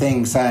 sent a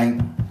thing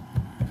saying,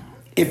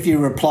 if you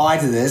reply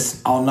to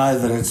this, I'll know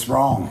that it's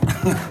wrong.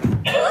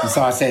 And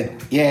so I said,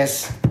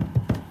 yes.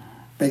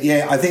 But,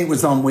 yeah, I think it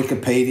was on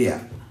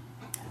Wikipedia.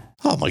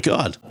 Oh, my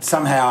God.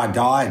 Somehow I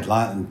died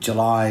like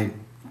July,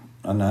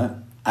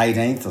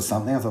 18th or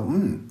something. I thought,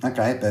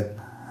 okay,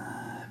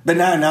 But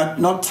no,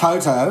 not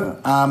Toto.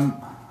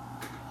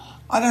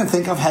 I don't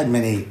think I've had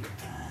many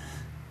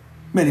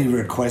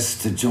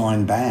requests to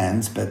join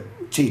bands, but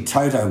gee,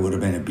 Toto would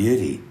have been a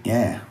beauty,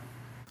 yeah.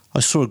 I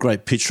saw a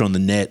great picture on the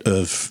net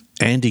of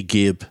Andy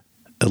Gibb,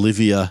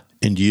 Olivia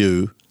and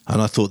you,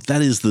 and I thought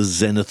that is the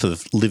zenith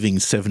of living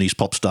 70s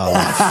pop star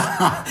life.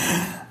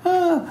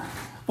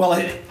 Well,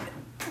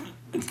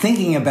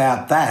 thinking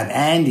about that,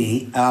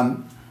 Andy,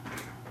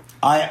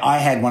 I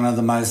had one of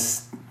the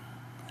most...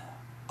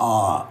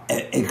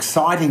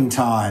 exciting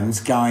times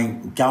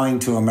going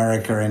to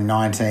America in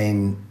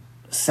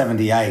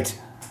 1978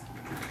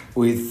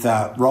 with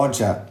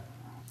Roger,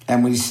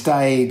 and we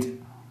stayed,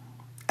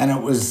 and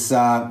it was,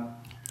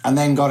 and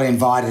then got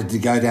invited to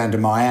go down to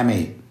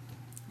Miami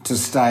to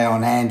stay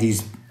on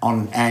Andy's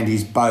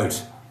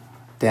boat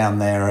down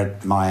there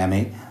at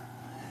Miami,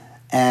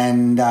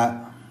 and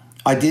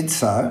I did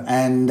so,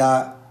 and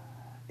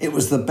it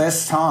was the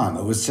best time.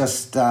 It was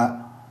just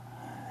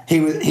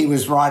he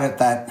was right at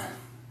that.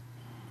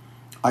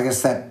 I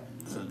guess that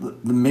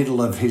the middle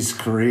of his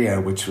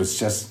career, which was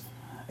just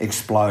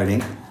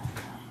exploding.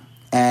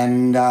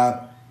 And,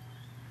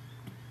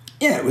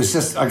 it was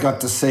just, I got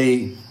to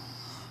see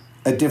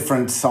a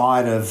different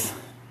side of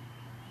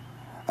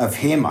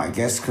him, I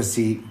guess, because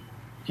he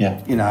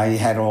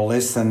had all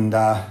this. And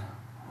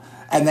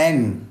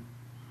then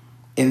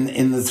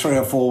in the 3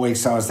 or 4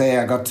 weeks I was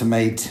there, I got to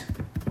meet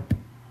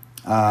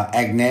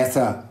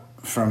Agnetha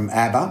from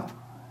ABBA.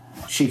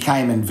 She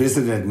came and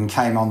visited and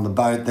came on the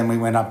boat. Then we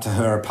went up to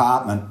her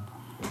apartment,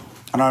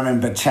 and I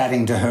remember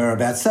chatting to her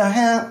about, so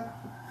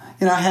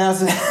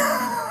how's it?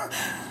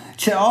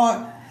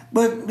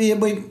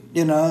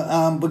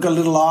 We've got a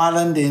little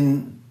island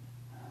in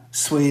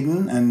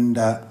Sweden, and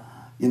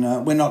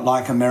we're not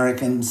like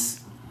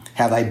Americans,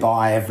 how they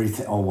buy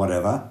everything or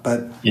whatever.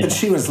 But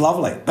she was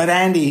lovely. But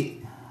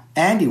Andy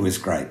was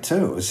great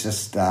too. It was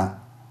just, and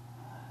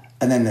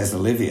then there's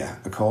Olivia,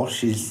 of course.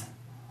 She's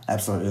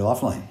absolutely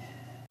lovely.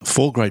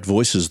 4 great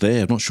voices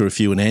there. I'm not sure if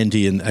you and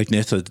Andy and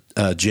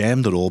Agnetha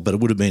jammed at all, but it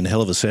would have been a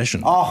hell of a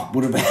session. Oh,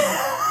 would have been.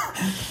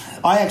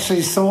 I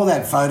actually saw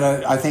that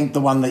photo, I think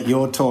the one that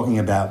you're talking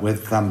about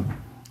with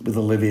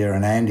Olivia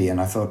and Andy,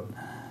 and I thought,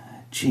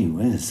 gee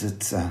whiz,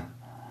 it's...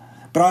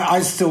 But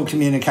I still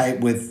communicate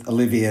with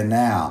Olivia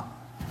now,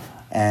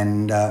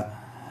 and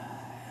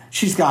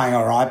she's going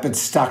all right, but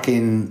stuck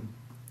in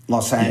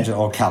Los Angeles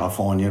or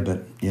California,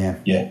 but yeah.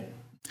 Yeah.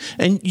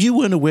 And you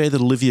weren't aware that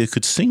Olivia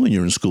could sing when you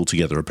were in school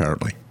together,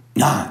 apparently?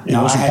 No,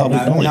 I had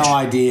no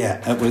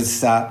idea. It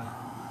was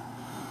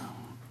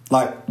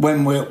like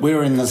when we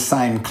were in the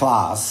same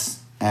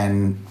class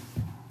and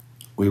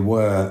we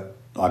were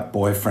like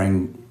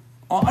boyfriend.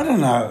 I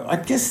don't know. I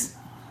guess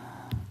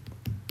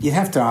you'd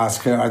have to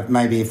ask her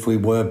maybe if we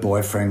were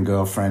boyfriend,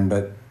 girlfriend,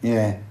 but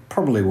yeah,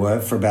 probably were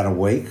for about a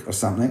week or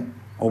something.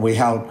 Or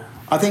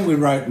I think we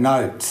wrote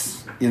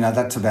notes,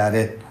 that's about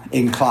it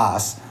in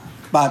class.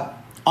 But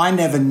I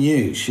never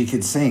knew she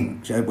could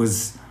sing. It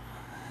was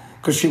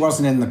because she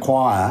wasn't in the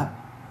choir,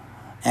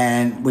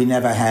 and we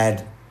never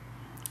had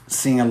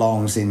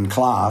sing-alongs in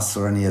class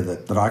or any of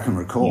that I can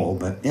recall.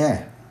 But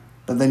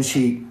then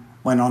she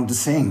went on to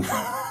sing.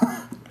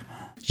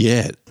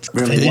 Yeah,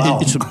 really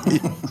well.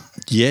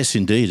 Yes,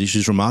 indeed.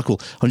 She's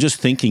remarkable. I'm just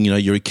thinking,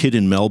 you're a kid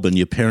in Melbourne,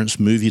 your parents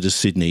move you to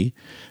Sydney,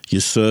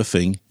 you're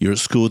surfing, you're at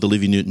school with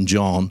Olivia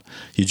Newton-John,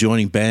 you're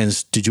joining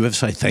bands. Did you ever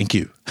say thank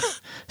you?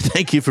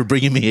 Thank you for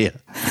bringing me here.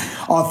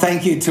 Oh,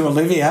 thank you to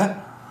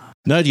Olivia.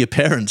 No, to your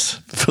parents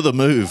for the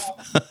move.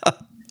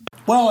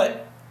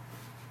 Well,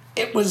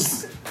 it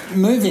was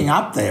moving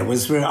up there.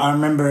 I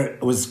remember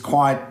it was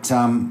quite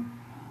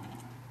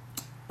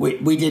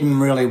we didn't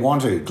really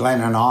want to.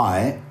 Glenn and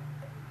I,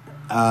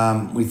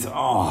 we thought,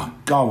 oh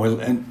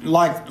God, and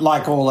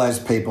like all those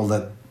people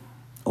that,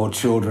 or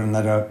children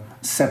that are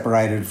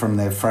separated from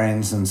their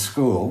friends and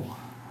school.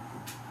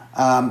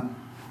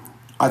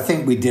 I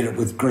think we did it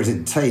with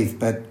gritted teeth,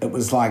 but it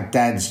was like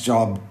Dad's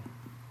job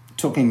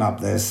took him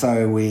up there,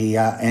 so we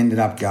ended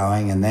up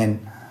going, and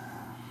then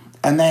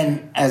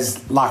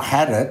as luck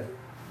had it,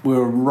 we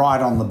were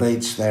right on the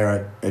beach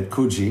there at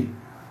Coogee,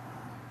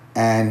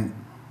 and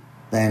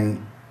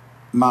then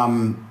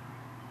Mum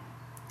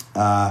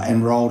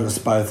enrolled us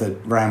both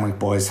at Randwick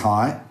Boys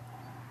High,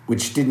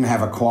 which didn't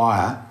have a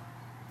choir.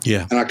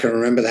 Yeah. And I can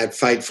remember that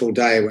fateful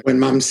day when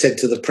Mum said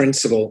to the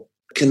principal,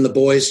 "Can the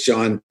boys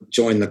join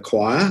the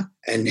choir?"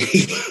 And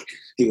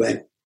he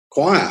went,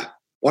 "Choir?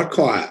 What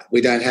choir?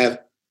 We're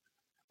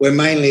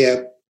mainly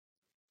an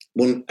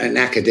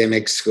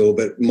academic school,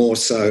 but more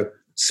so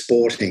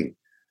sporting."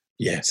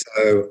 Yeah.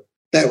 So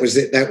that was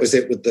it. That was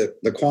it with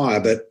the choir.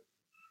 But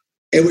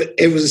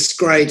it was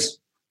great.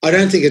 I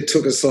don't think it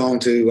took us long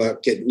to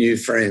get new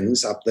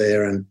friends up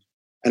there, and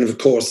of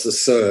course the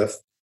surf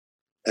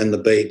and the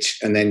beach,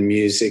 and then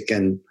music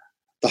and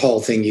the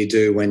whole thing you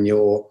do when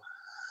you're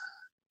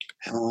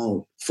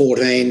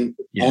 14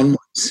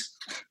 onwards.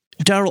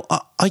 Daryl,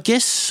 I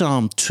guess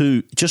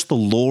too, just the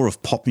law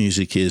of pop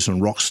music is,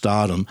 and rock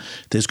stardom,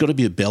 there's got to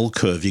be a bell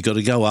curve. You've got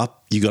to go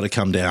up, you've got to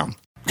come down.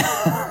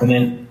 And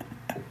then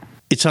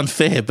it's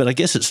unfair, but I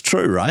guess it's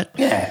true, right?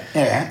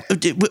 Yeah.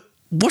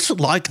 What's it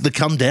like, the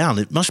come down?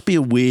 It must be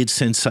a weird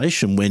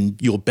sensation when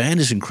your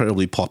band is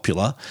incredibly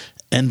popular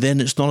and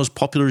then it's not as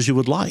popular as you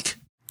would like.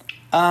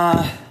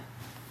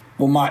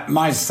 Well,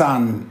 my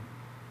son,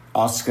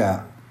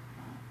 Oscar,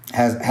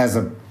 has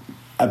a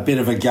bit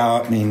of a go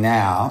at me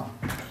now,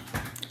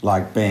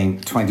 like being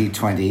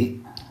 2020,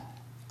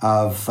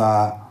 of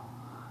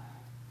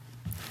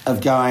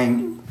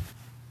going,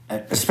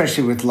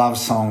 especially with love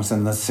songs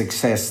and the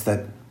success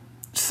that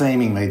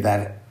seemingly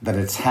that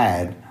it's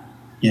had,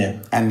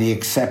 and the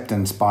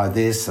acceptance by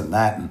this and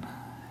that,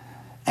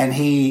 and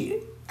he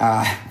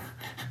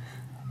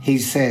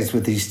says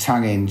with his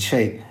tongue in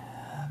cheek,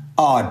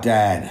 "Oh,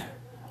 Dad,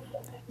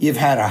 you've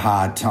had a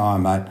hard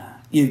time, mate.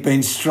 You've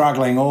been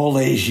struggling all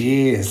these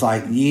years,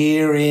 like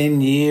year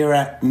in, year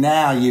out.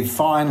 Now you've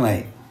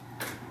finally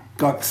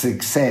got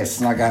success."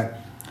 And I go,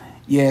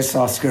 "Yes,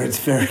 Oscar, it's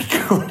very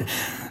good."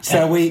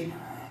 So we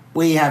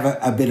have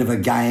a bit of a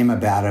game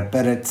about it,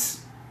 but it's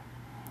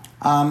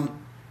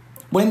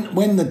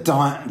when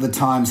the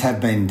times have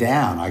been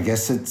down, I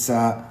guess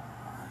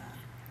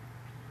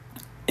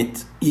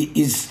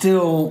you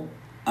still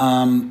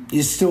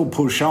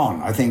push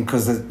on, I think,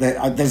 because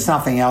there's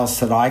nothing else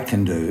that I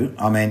can do.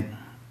 I mean,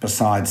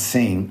 besides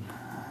sing,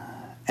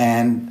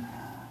 and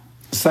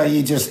so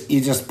you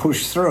just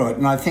push through it.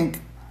 And I think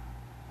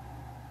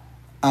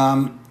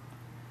I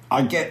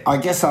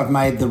guess I've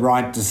made the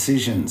right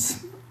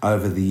decisions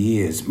over the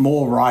years,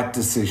 more right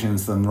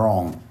decisions than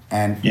wrong,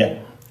 and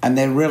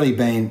they've really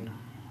been,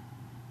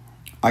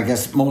 I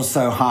guess, more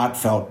so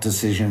heartfelt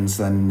decisions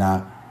than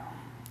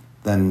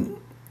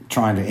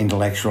trying to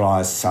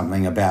intellectualise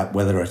something about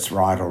whether it's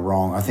right or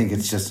wrong. I think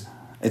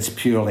it's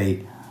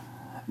purely,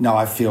 no,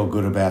 I feel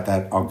good about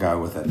that, I'll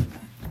go with it.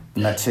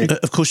 And that's it.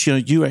 Of course,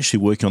 you were actually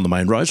working on the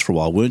main roads for a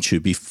while, weren't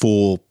you,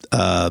 before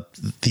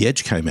The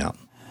Edge came out?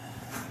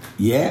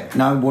 Yeah,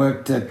 no,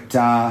 worked at,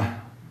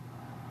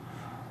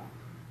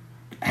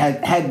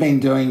 had been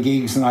doing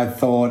gigs, and I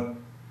thought,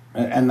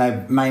 and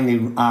they're mainly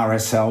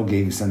RSL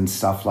gigs and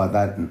stuff like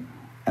that,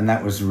 and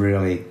that was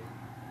really,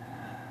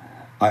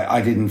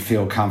 I didn't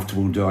feel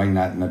comfortable doing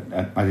that, and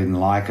I didn't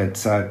like it,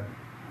 so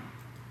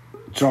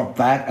dropped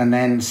that, and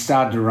then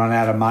started to run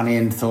out of money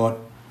and thought,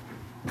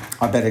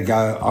 I better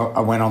go.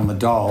 I went on the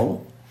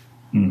dole,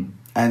 and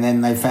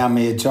then they found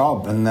me a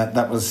job, and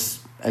that was,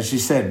 as you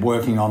said,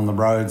 working on the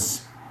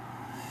roads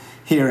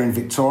here in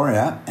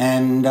Victoria,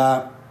 and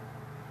that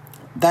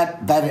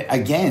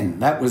again,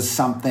 that was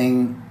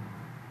something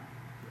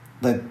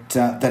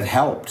that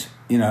helped.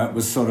 It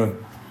was sort of,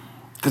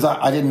 because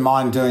I didn't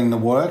mind doing the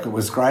work. It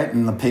was great,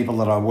 and the people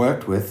that I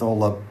worked with,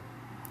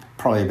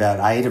 probably about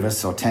 8 of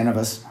us or 10 of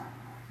us,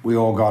 we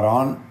all got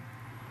on,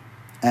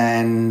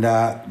 and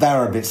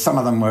some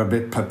of them were a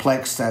bit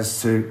perplexed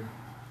as to,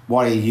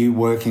 why are you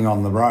working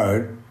on the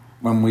road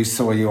when we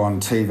saw you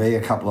on TV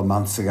a couple of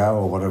months ago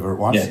or whatever it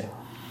was. Yeah.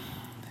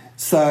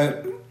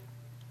 So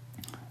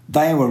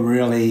they were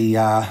really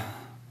a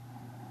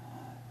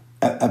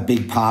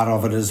big part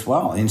of it as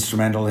well,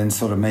 instrumental in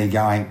sort of me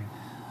going,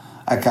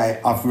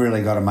 okay, I've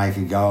really got to make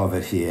a go of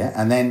it here.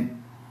 And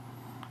then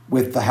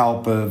with the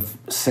help of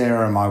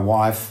Sarah, my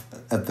wife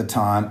at the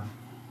time,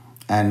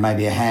 and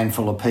maybe a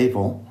handful of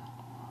people,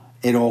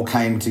 it all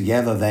came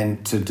together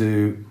then to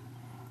do,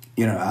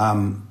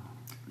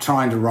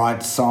 trying to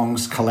write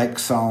songs, collect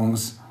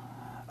songs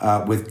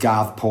with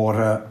Garth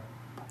Porter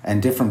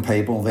and different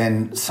people,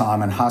 then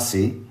Simon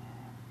Hussey,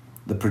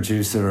 the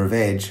producer of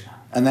Edge,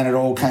 and then it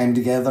all came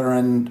together,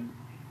 and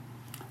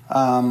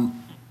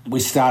we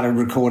started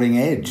recording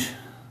Edge,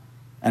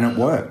 and it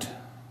worked.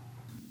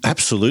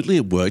 Absolutely,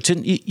 it worked.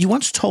 And you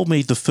once told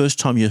me the first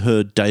time you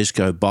heard Days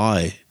Go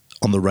By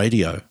on the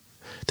radio,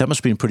 that must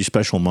have been a pretty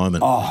special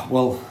moment. Oh,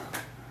 well,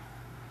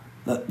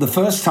 the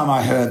first time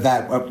I heard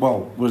that,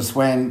 was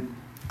when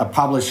a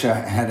publisher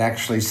had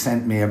actually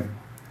sent me a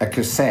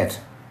cassette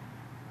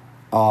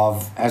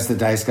of As the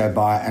Days Go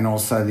By, and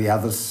also the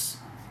other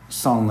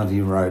song that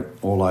he wrote,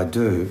 All I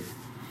Do.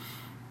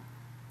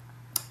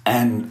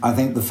 And I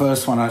think the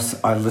first one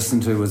I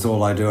listened to was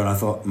All I Do, and I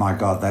thought, my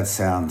God, this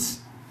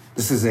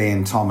is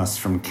Ian Thomas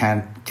from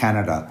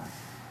Canada.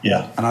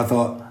 Yeah. And I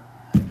thought,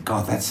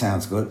 God, that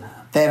sounds good.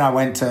 Then I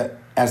went to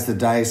As the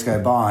Days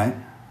Go By,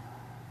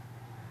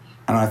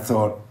 and I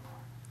thought,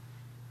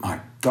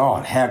 my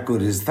God, how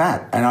good is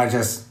that? And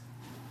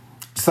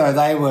so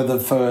they were the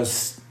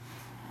first,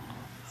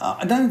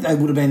 I don't think they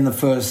would have been the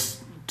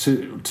first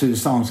two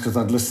songs, because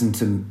I'd listened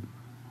to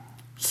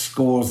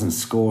scores and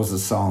scores of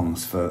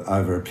songs for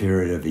over a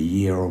period of a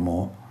year or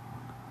more.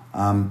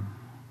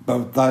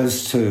 But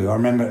those two, I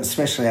remember,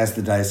 especially As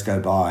the Days Go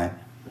By,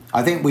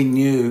 I think we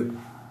knew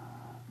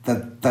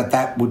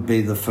that would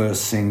be the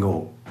first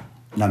single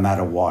no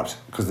matter what,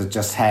 because it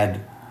just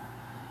had,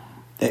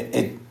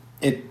 it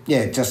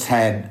just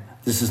had,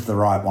 this is the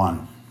right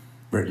one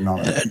written on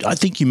it. I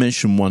think you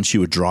mentioned once you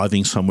were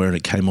driving somewhere and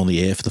it came on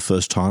the air for the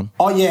first time.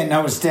 Oh, yeah,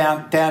 no, it was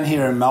down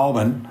here in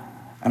Melbourne,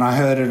 and I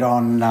heard it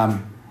on,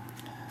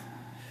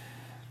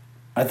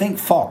 I think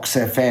Fox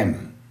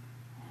FM,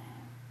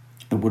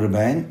 it would have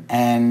been.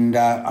 And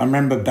I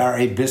remember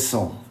Barry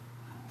Bissell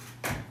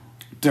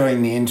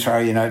doing the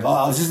intro,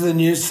 this is the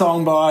new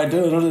song by...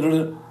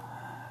 and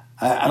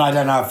I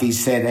don't know if he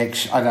said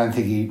I don't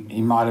think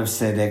he might have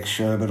said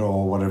Sherbet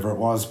or whatever it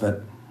was,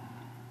 but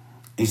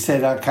he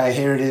said, okay,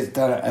 here it is.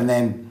 And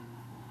then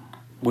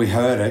we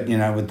heard it,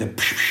 with the...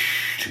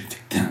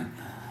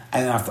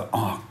 And I thought,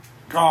 oh,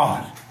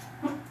 God.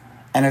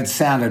 And it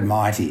sounded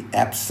mighty,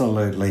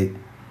 absolutely.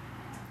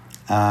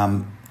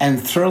 And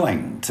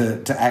thrilling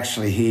to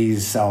actually hear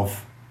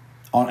yourself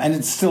on, and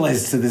it still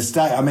is to this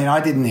day. I mean,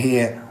 I didn't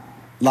hear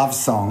love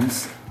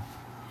songs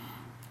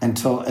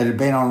until it had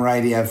been on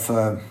radio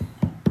for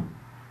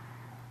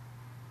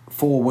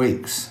 4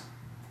 weeks,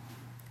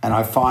 and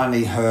I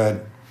finally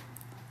heard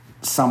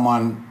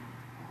someone.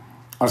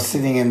 I was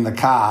sitting in the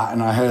car,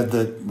 and I heard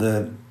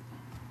the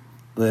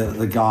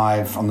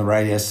guy from the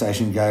radio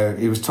station go.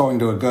 He was talking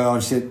to a girl,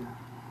 and she said,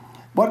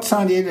 "What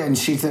song did?" And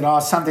she said, "Oh,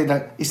 something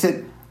that." He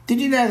said,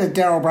 "Did you know that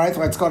Daryl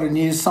Braithwaite's got a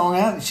new song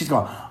out?" And she's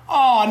gone,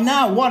 "Oh,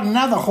 no, what,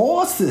 another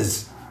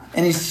Horses?"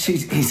 And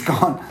he's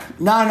gone,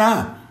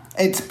 no,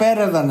 it's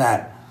better than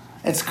that.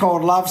 It's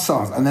called Love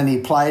Songs. And then he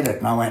played it,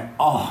 and I went,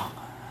 oh,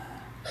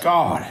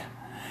 God,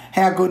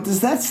 how good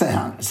does that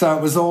sound? So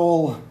it was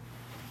all,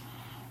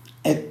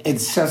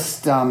 it's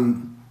just,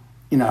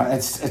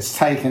 it's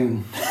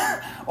taken,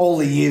 all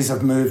the years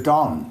have moved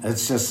on.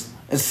 It's just,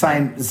 the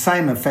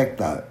same effect,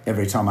 though,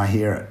 every time I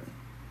hear it.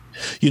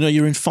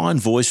 You're in fine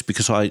voice,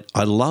 because I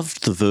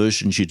loved the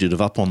versions you did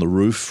of Up on the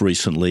Roof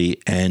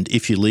recently and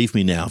If You Leave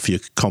Me Now for your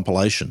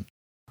compilation.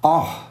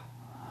 Oh.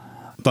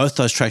 Both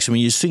those tracks, I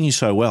mean, you're singing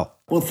so well.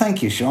 Well,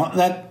 thank you, Sean.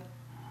 That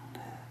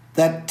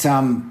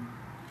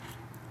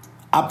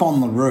Up on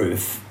the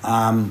Roof,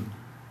 I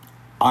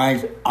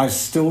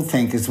still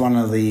think is one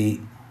of the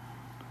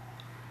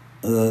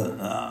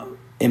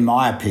in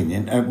my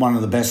opinion, one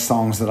of the best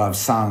songs that I've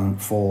sung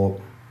for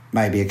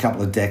maybe a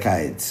couple of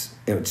decades.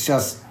 It's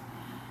just...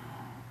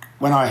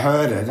 When I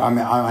heard it, I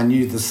mean, I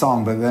knew the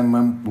song, but then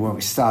when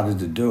we started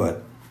to do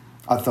it,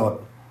 I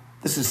thought,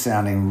 this is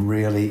sounding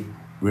really,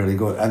 really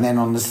good. And then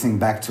on listening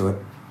back to it,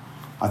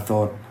 I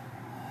thought,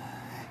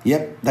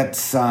 yep,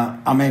 that's,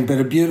 but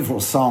a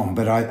beautiful song.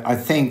 But I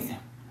think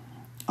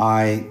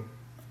I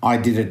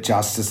did it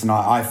justice, and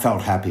I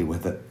felt happy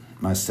with it,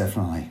 most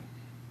definitely.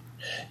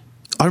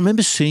 I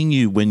remember seeing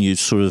you when you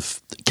sort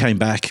of come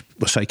back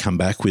with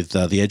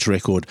the Edge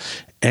record,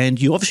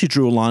 and you obviously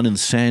drew a line in the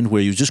sand where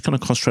you were just going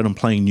to concentrate on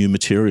playing new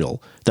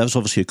material. That was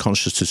obviously a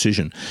conscious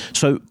decision.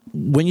 So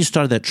when you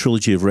started that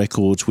trilogy of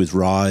records with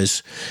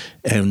Rise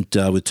and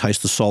with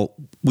Taste the Salt,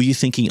 were you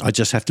thinking, I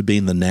just have to be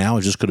in the now,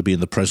 I've just got to be in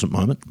the present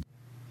moment?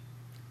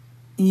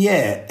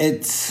 Yeah,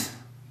 and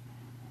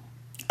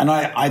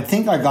I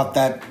think I got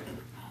that...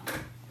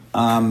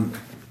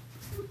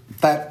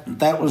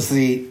 That was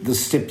the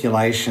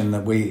stipulation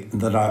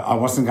that I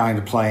wasn't going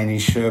to play any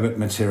Sherbet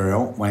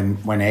material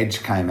when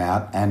Edge came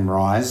out and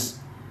Rise,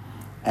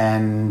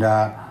 and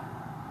I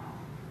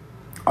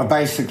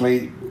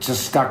basically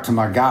just stuck to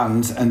my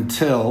guns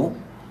until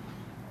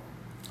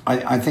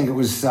I think it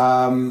was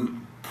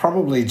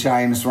probably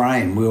James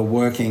Rain. We were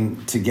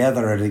working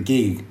together at a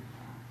gig,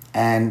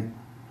 and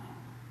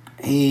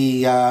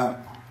he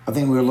I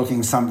think we were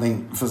looking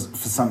for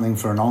something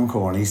for an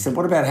encore, and he said,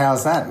 "What about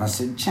How's That?" And I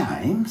said,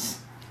 "James,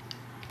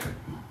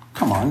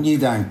 come on, you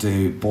don't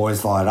do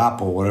Boys Light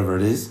Up or whatever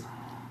it is."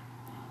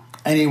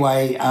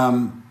 Anyway,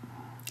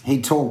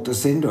 he talked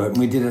us into it, and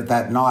we did it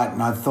that night,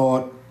 and I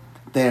thought,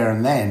 there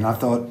and then, I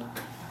thought,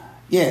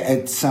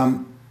 yeah,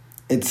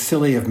 it's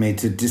silly of me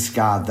to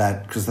discard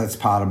that because that's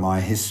part of my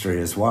history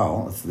as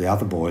well. It's the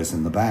other boys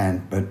in the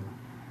band.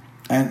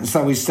 And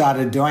so we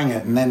started doing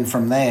it, and then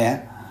from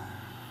there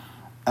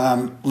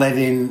led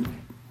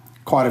in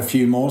quite a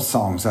few more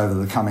songs over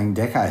the coming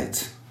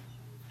decades.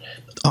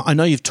 I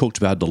know you've talked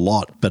about it a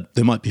lot, but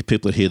there might be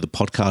people that hear the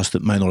podcast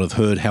that may not have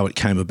heard how it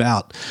came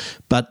about.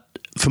 But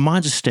from my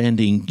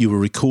understanding, you were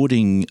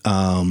recording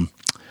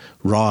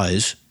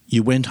Rise.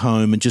 You went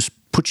home and just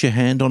put your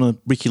hand on a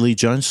Ricky Lee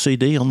Jones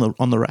CD on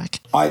the rack.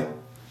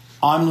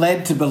 I'm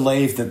led to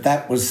believe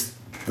that was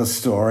the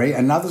story.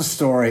 Another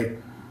story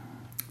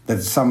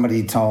that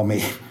somebody told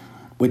me,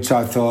 which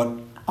I thought,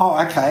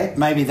 oh, okay,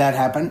 maybe that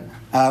happened,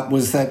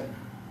 was that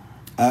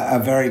a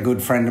very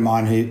good friend of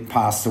mine who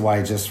passed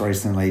away just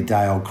recently,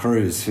 Dale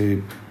Cruz,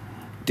 who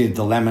did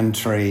the Lemon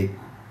Tree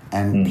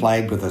and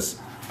played with us,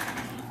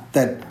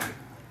 that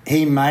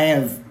he may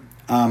have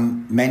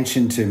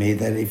mentioned to me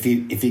that if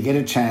you get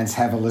a chance,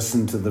 have a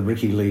listen to the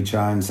Ricky Lee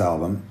Jones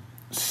album,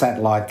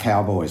 Satellite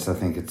Cowboys, I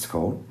think it's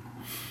called.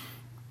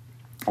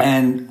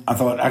 And I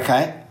thought,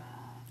 okay.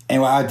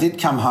 Anyway, I did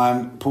come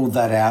home, pulled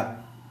that out,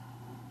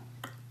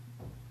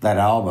 that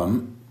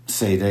album,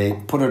 CD,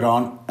 put it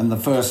on, and the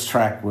first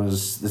track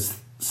was this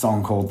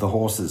song called The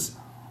Horses.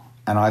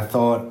 And I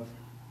thought,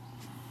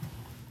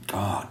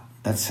 God,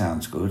 that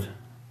sounds good.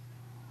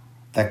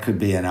 That could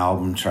be an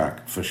album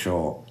track for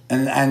sure.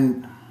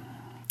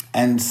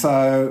 And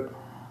so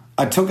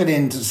I took it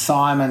into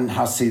Simon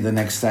Hussey the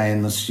next day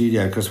in the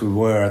studio because we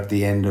were at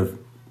the end of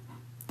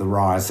the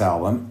Rise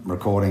album,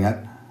 recording it.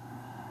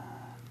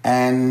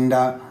 And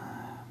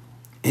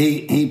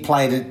he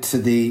played it to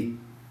the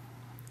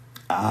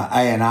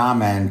A&R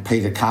man,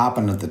 Peter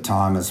Carpin, at the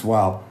time as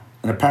well.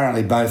 And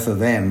apparently both of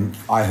them,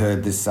 I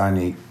heard this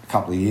only a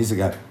couple of years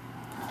ago,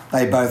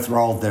 they both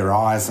rolled their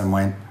eyes and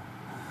went,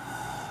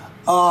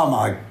 oh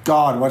my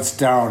God, what's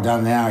Daryl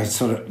done now? He's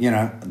sort of,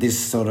 this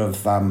sort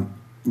of,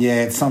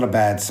 it's not a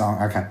bad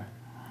song. Okay.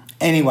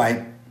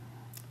 Anyway,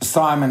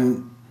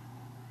 Simon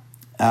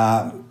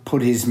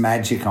put his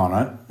magic on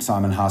it,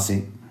 Simon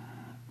Hussey,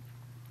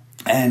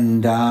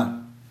 and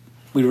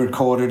we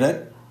recorded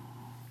it,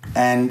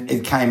 and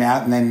it came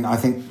out, and then I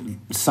think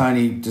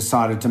Sony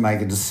decided to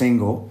make it a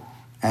single,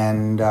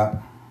 and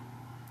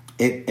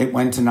it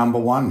went to number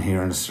one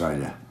here in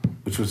Australia,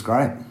 which was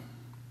great.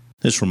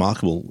 That's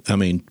remarkable. I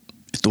mean,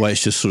 the way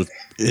it's just sort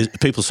of,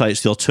 people say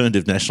it's the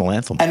alternative national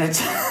anthem. And it's,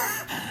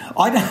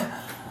 I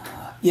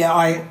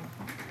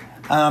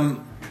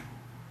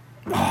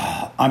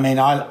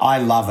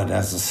love it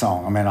as a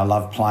song. I mean, I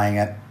love playing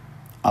it.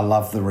 I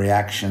love the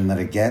reaction that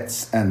it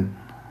gets, and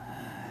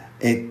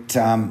it's,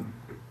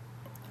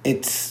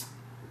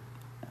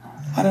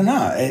 I don't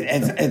know,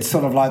 it's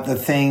sort of like the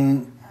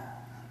thing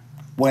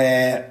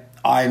where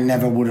I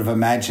never would have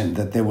imagined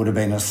that there would have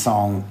been a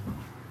song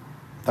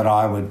that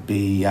I would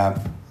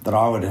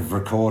have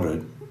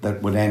recorded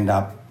that would end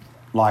up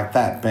like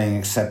that, being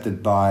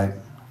accepted by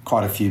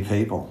quite a few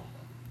people.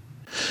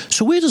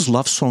 So where does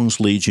Love Songs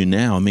lead you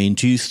now? I mean,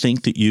 do you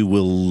think that you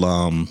will,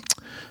 I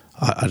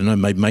don't know,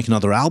 maybe make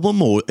another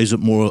album, or is it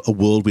more a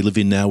world we live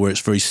in now where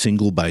it's very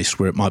single-based,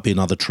 where it might be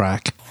another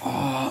track?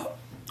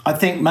 I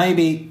think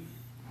maybe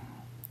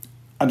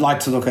I'd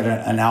like to look at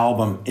an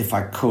album if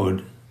I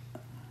could,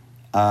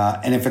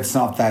 and if it's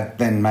not that,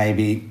 then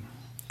maybe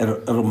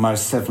it'll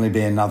most definitely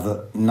be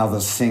another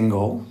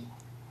single,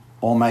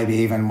 or maybe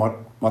even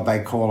what they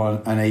call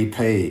an EP,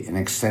 an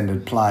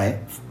extended play,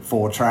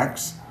 4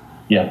 tracks.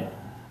 Yeah.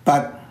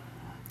 But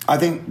I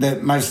think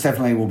that most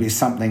definitely will be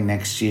something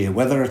next year.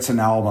 Whether it's an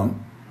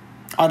album,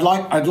 I'd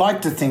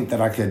like to think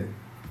that I could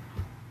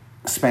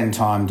spend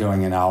time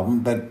doing an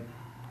album, but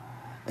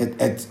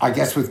it's I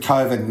guess with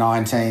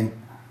COVID-19,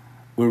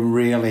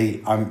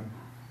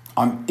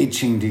 I'm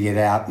itching to get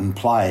out and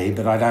play,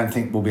 but I don't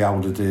think we'll be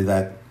able to do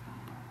that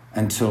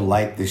until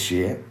late this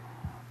year,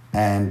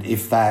 and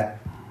if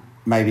that,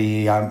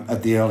 maybe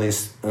at the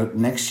earliest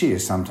next year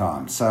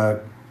sometime.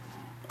 So,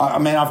 I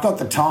mean, I've got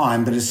the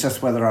time, but it's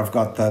just whether I've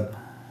got the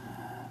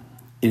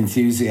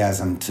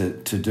enthusiasm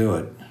to do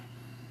it.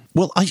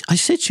 Well, I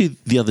said to you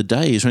the other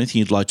day, is there anything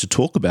you'd like to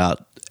talk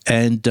about?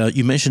 And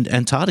you mentioned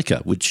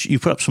Antarctica, which you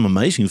put up some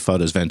amazing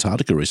photos of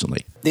Antarctica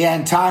recently. The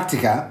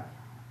Antarctica,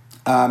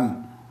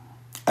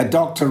 a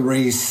Dr.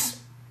 Reese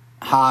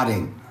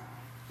Harding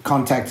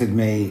contacted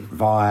me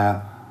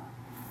via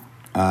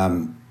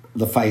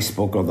the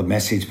Facebook or the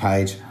message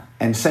page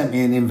and sent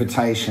me an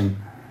invitation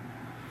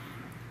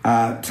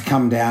to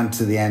come down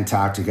to the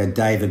Antarctica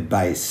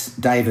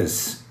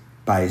Davis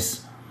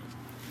base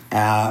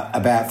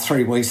about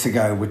 3 weeks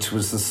ago, which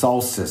was the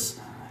solstice.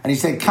 And he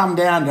said, come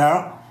down,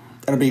 Daryl.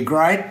 That'll be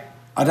great.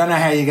 I don't know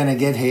how you're going to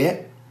get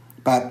here,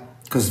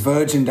 but because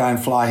Virgin don't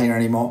fly here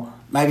anymore.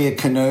 Maybe a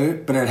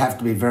canoe, but it'd have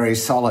to be very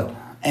solid.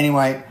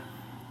 Anyway,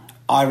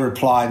 I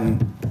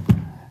replied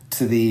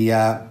to the,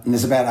 and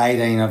there's about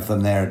 18 of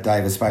them there at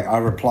Davis Bay. I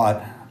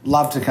replied,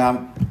 love to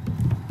come,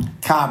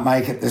 can't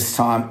make it this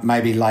time,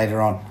 maybe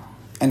later on.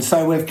 And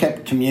so we've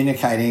kept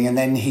communicating, and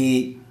then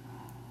he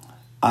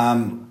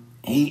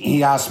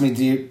asked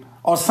me,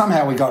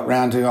 somehow we got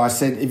round to, I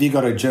said, have you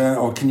got a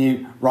journal or can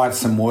you write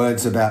some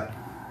words about...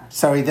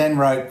 So he then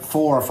wrote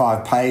 4 or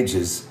 5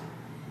 pages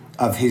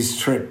of his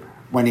trip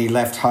when he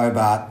left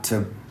Hobart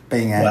to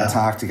being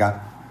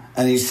Antarctica,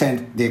 and he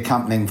sent the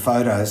accompanying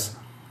photos.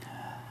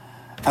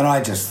 And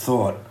I just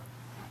thought,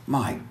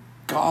 my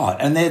God.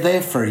 And they're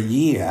there for a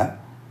year,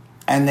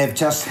 and they've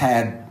just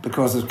had,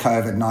 because of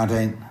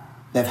COVID-19,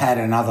 they've had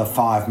another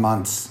 5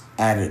 months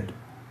added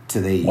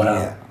to their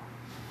year.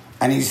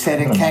 And he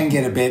said it can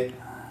get a bit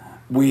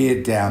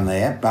weird down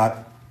there,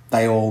 but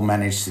they all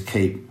manage to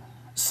keep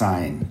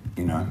sane,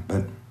 you know.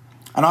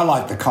 And I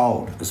like the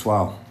cold as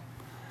well.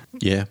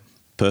 Yeah,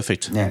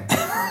 perfect. Yeah.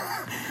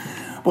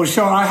 Well,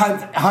 Sean, I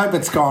hope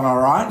it's gone all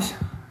right.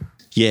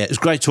 Yeah, it's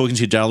great talking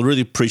to you, Daryl. I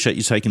really appreciate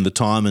you taking the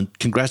time, and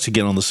congrats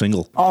again on the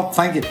single. Oh,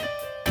 thank you.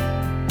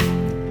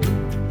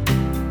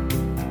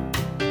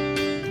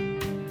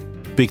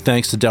 Big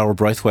thanks to Daryl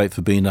Braithwaite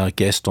for being our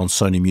guest on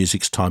Sony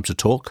Music's Time to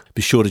Talk.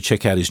 Be sure to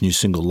check out his new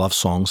single, Love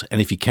Songs,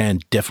 and if you can,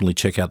 definitely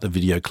check out the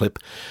video clip.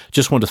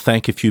 Just want to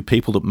thank a few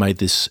people that made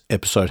this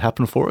episode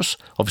happen for us.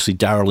 Obviously,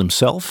 Daryl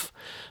himself,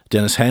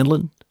 Dennis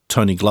Handlin,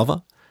 Tony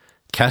Glover,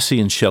 Cassie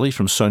and Shelley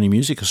from Sony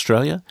Music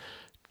Australia,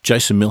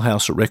 Jason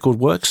Milhouse at Record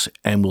Works,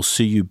 and we'll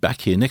see you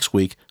back here next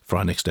week for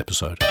our next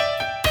episode.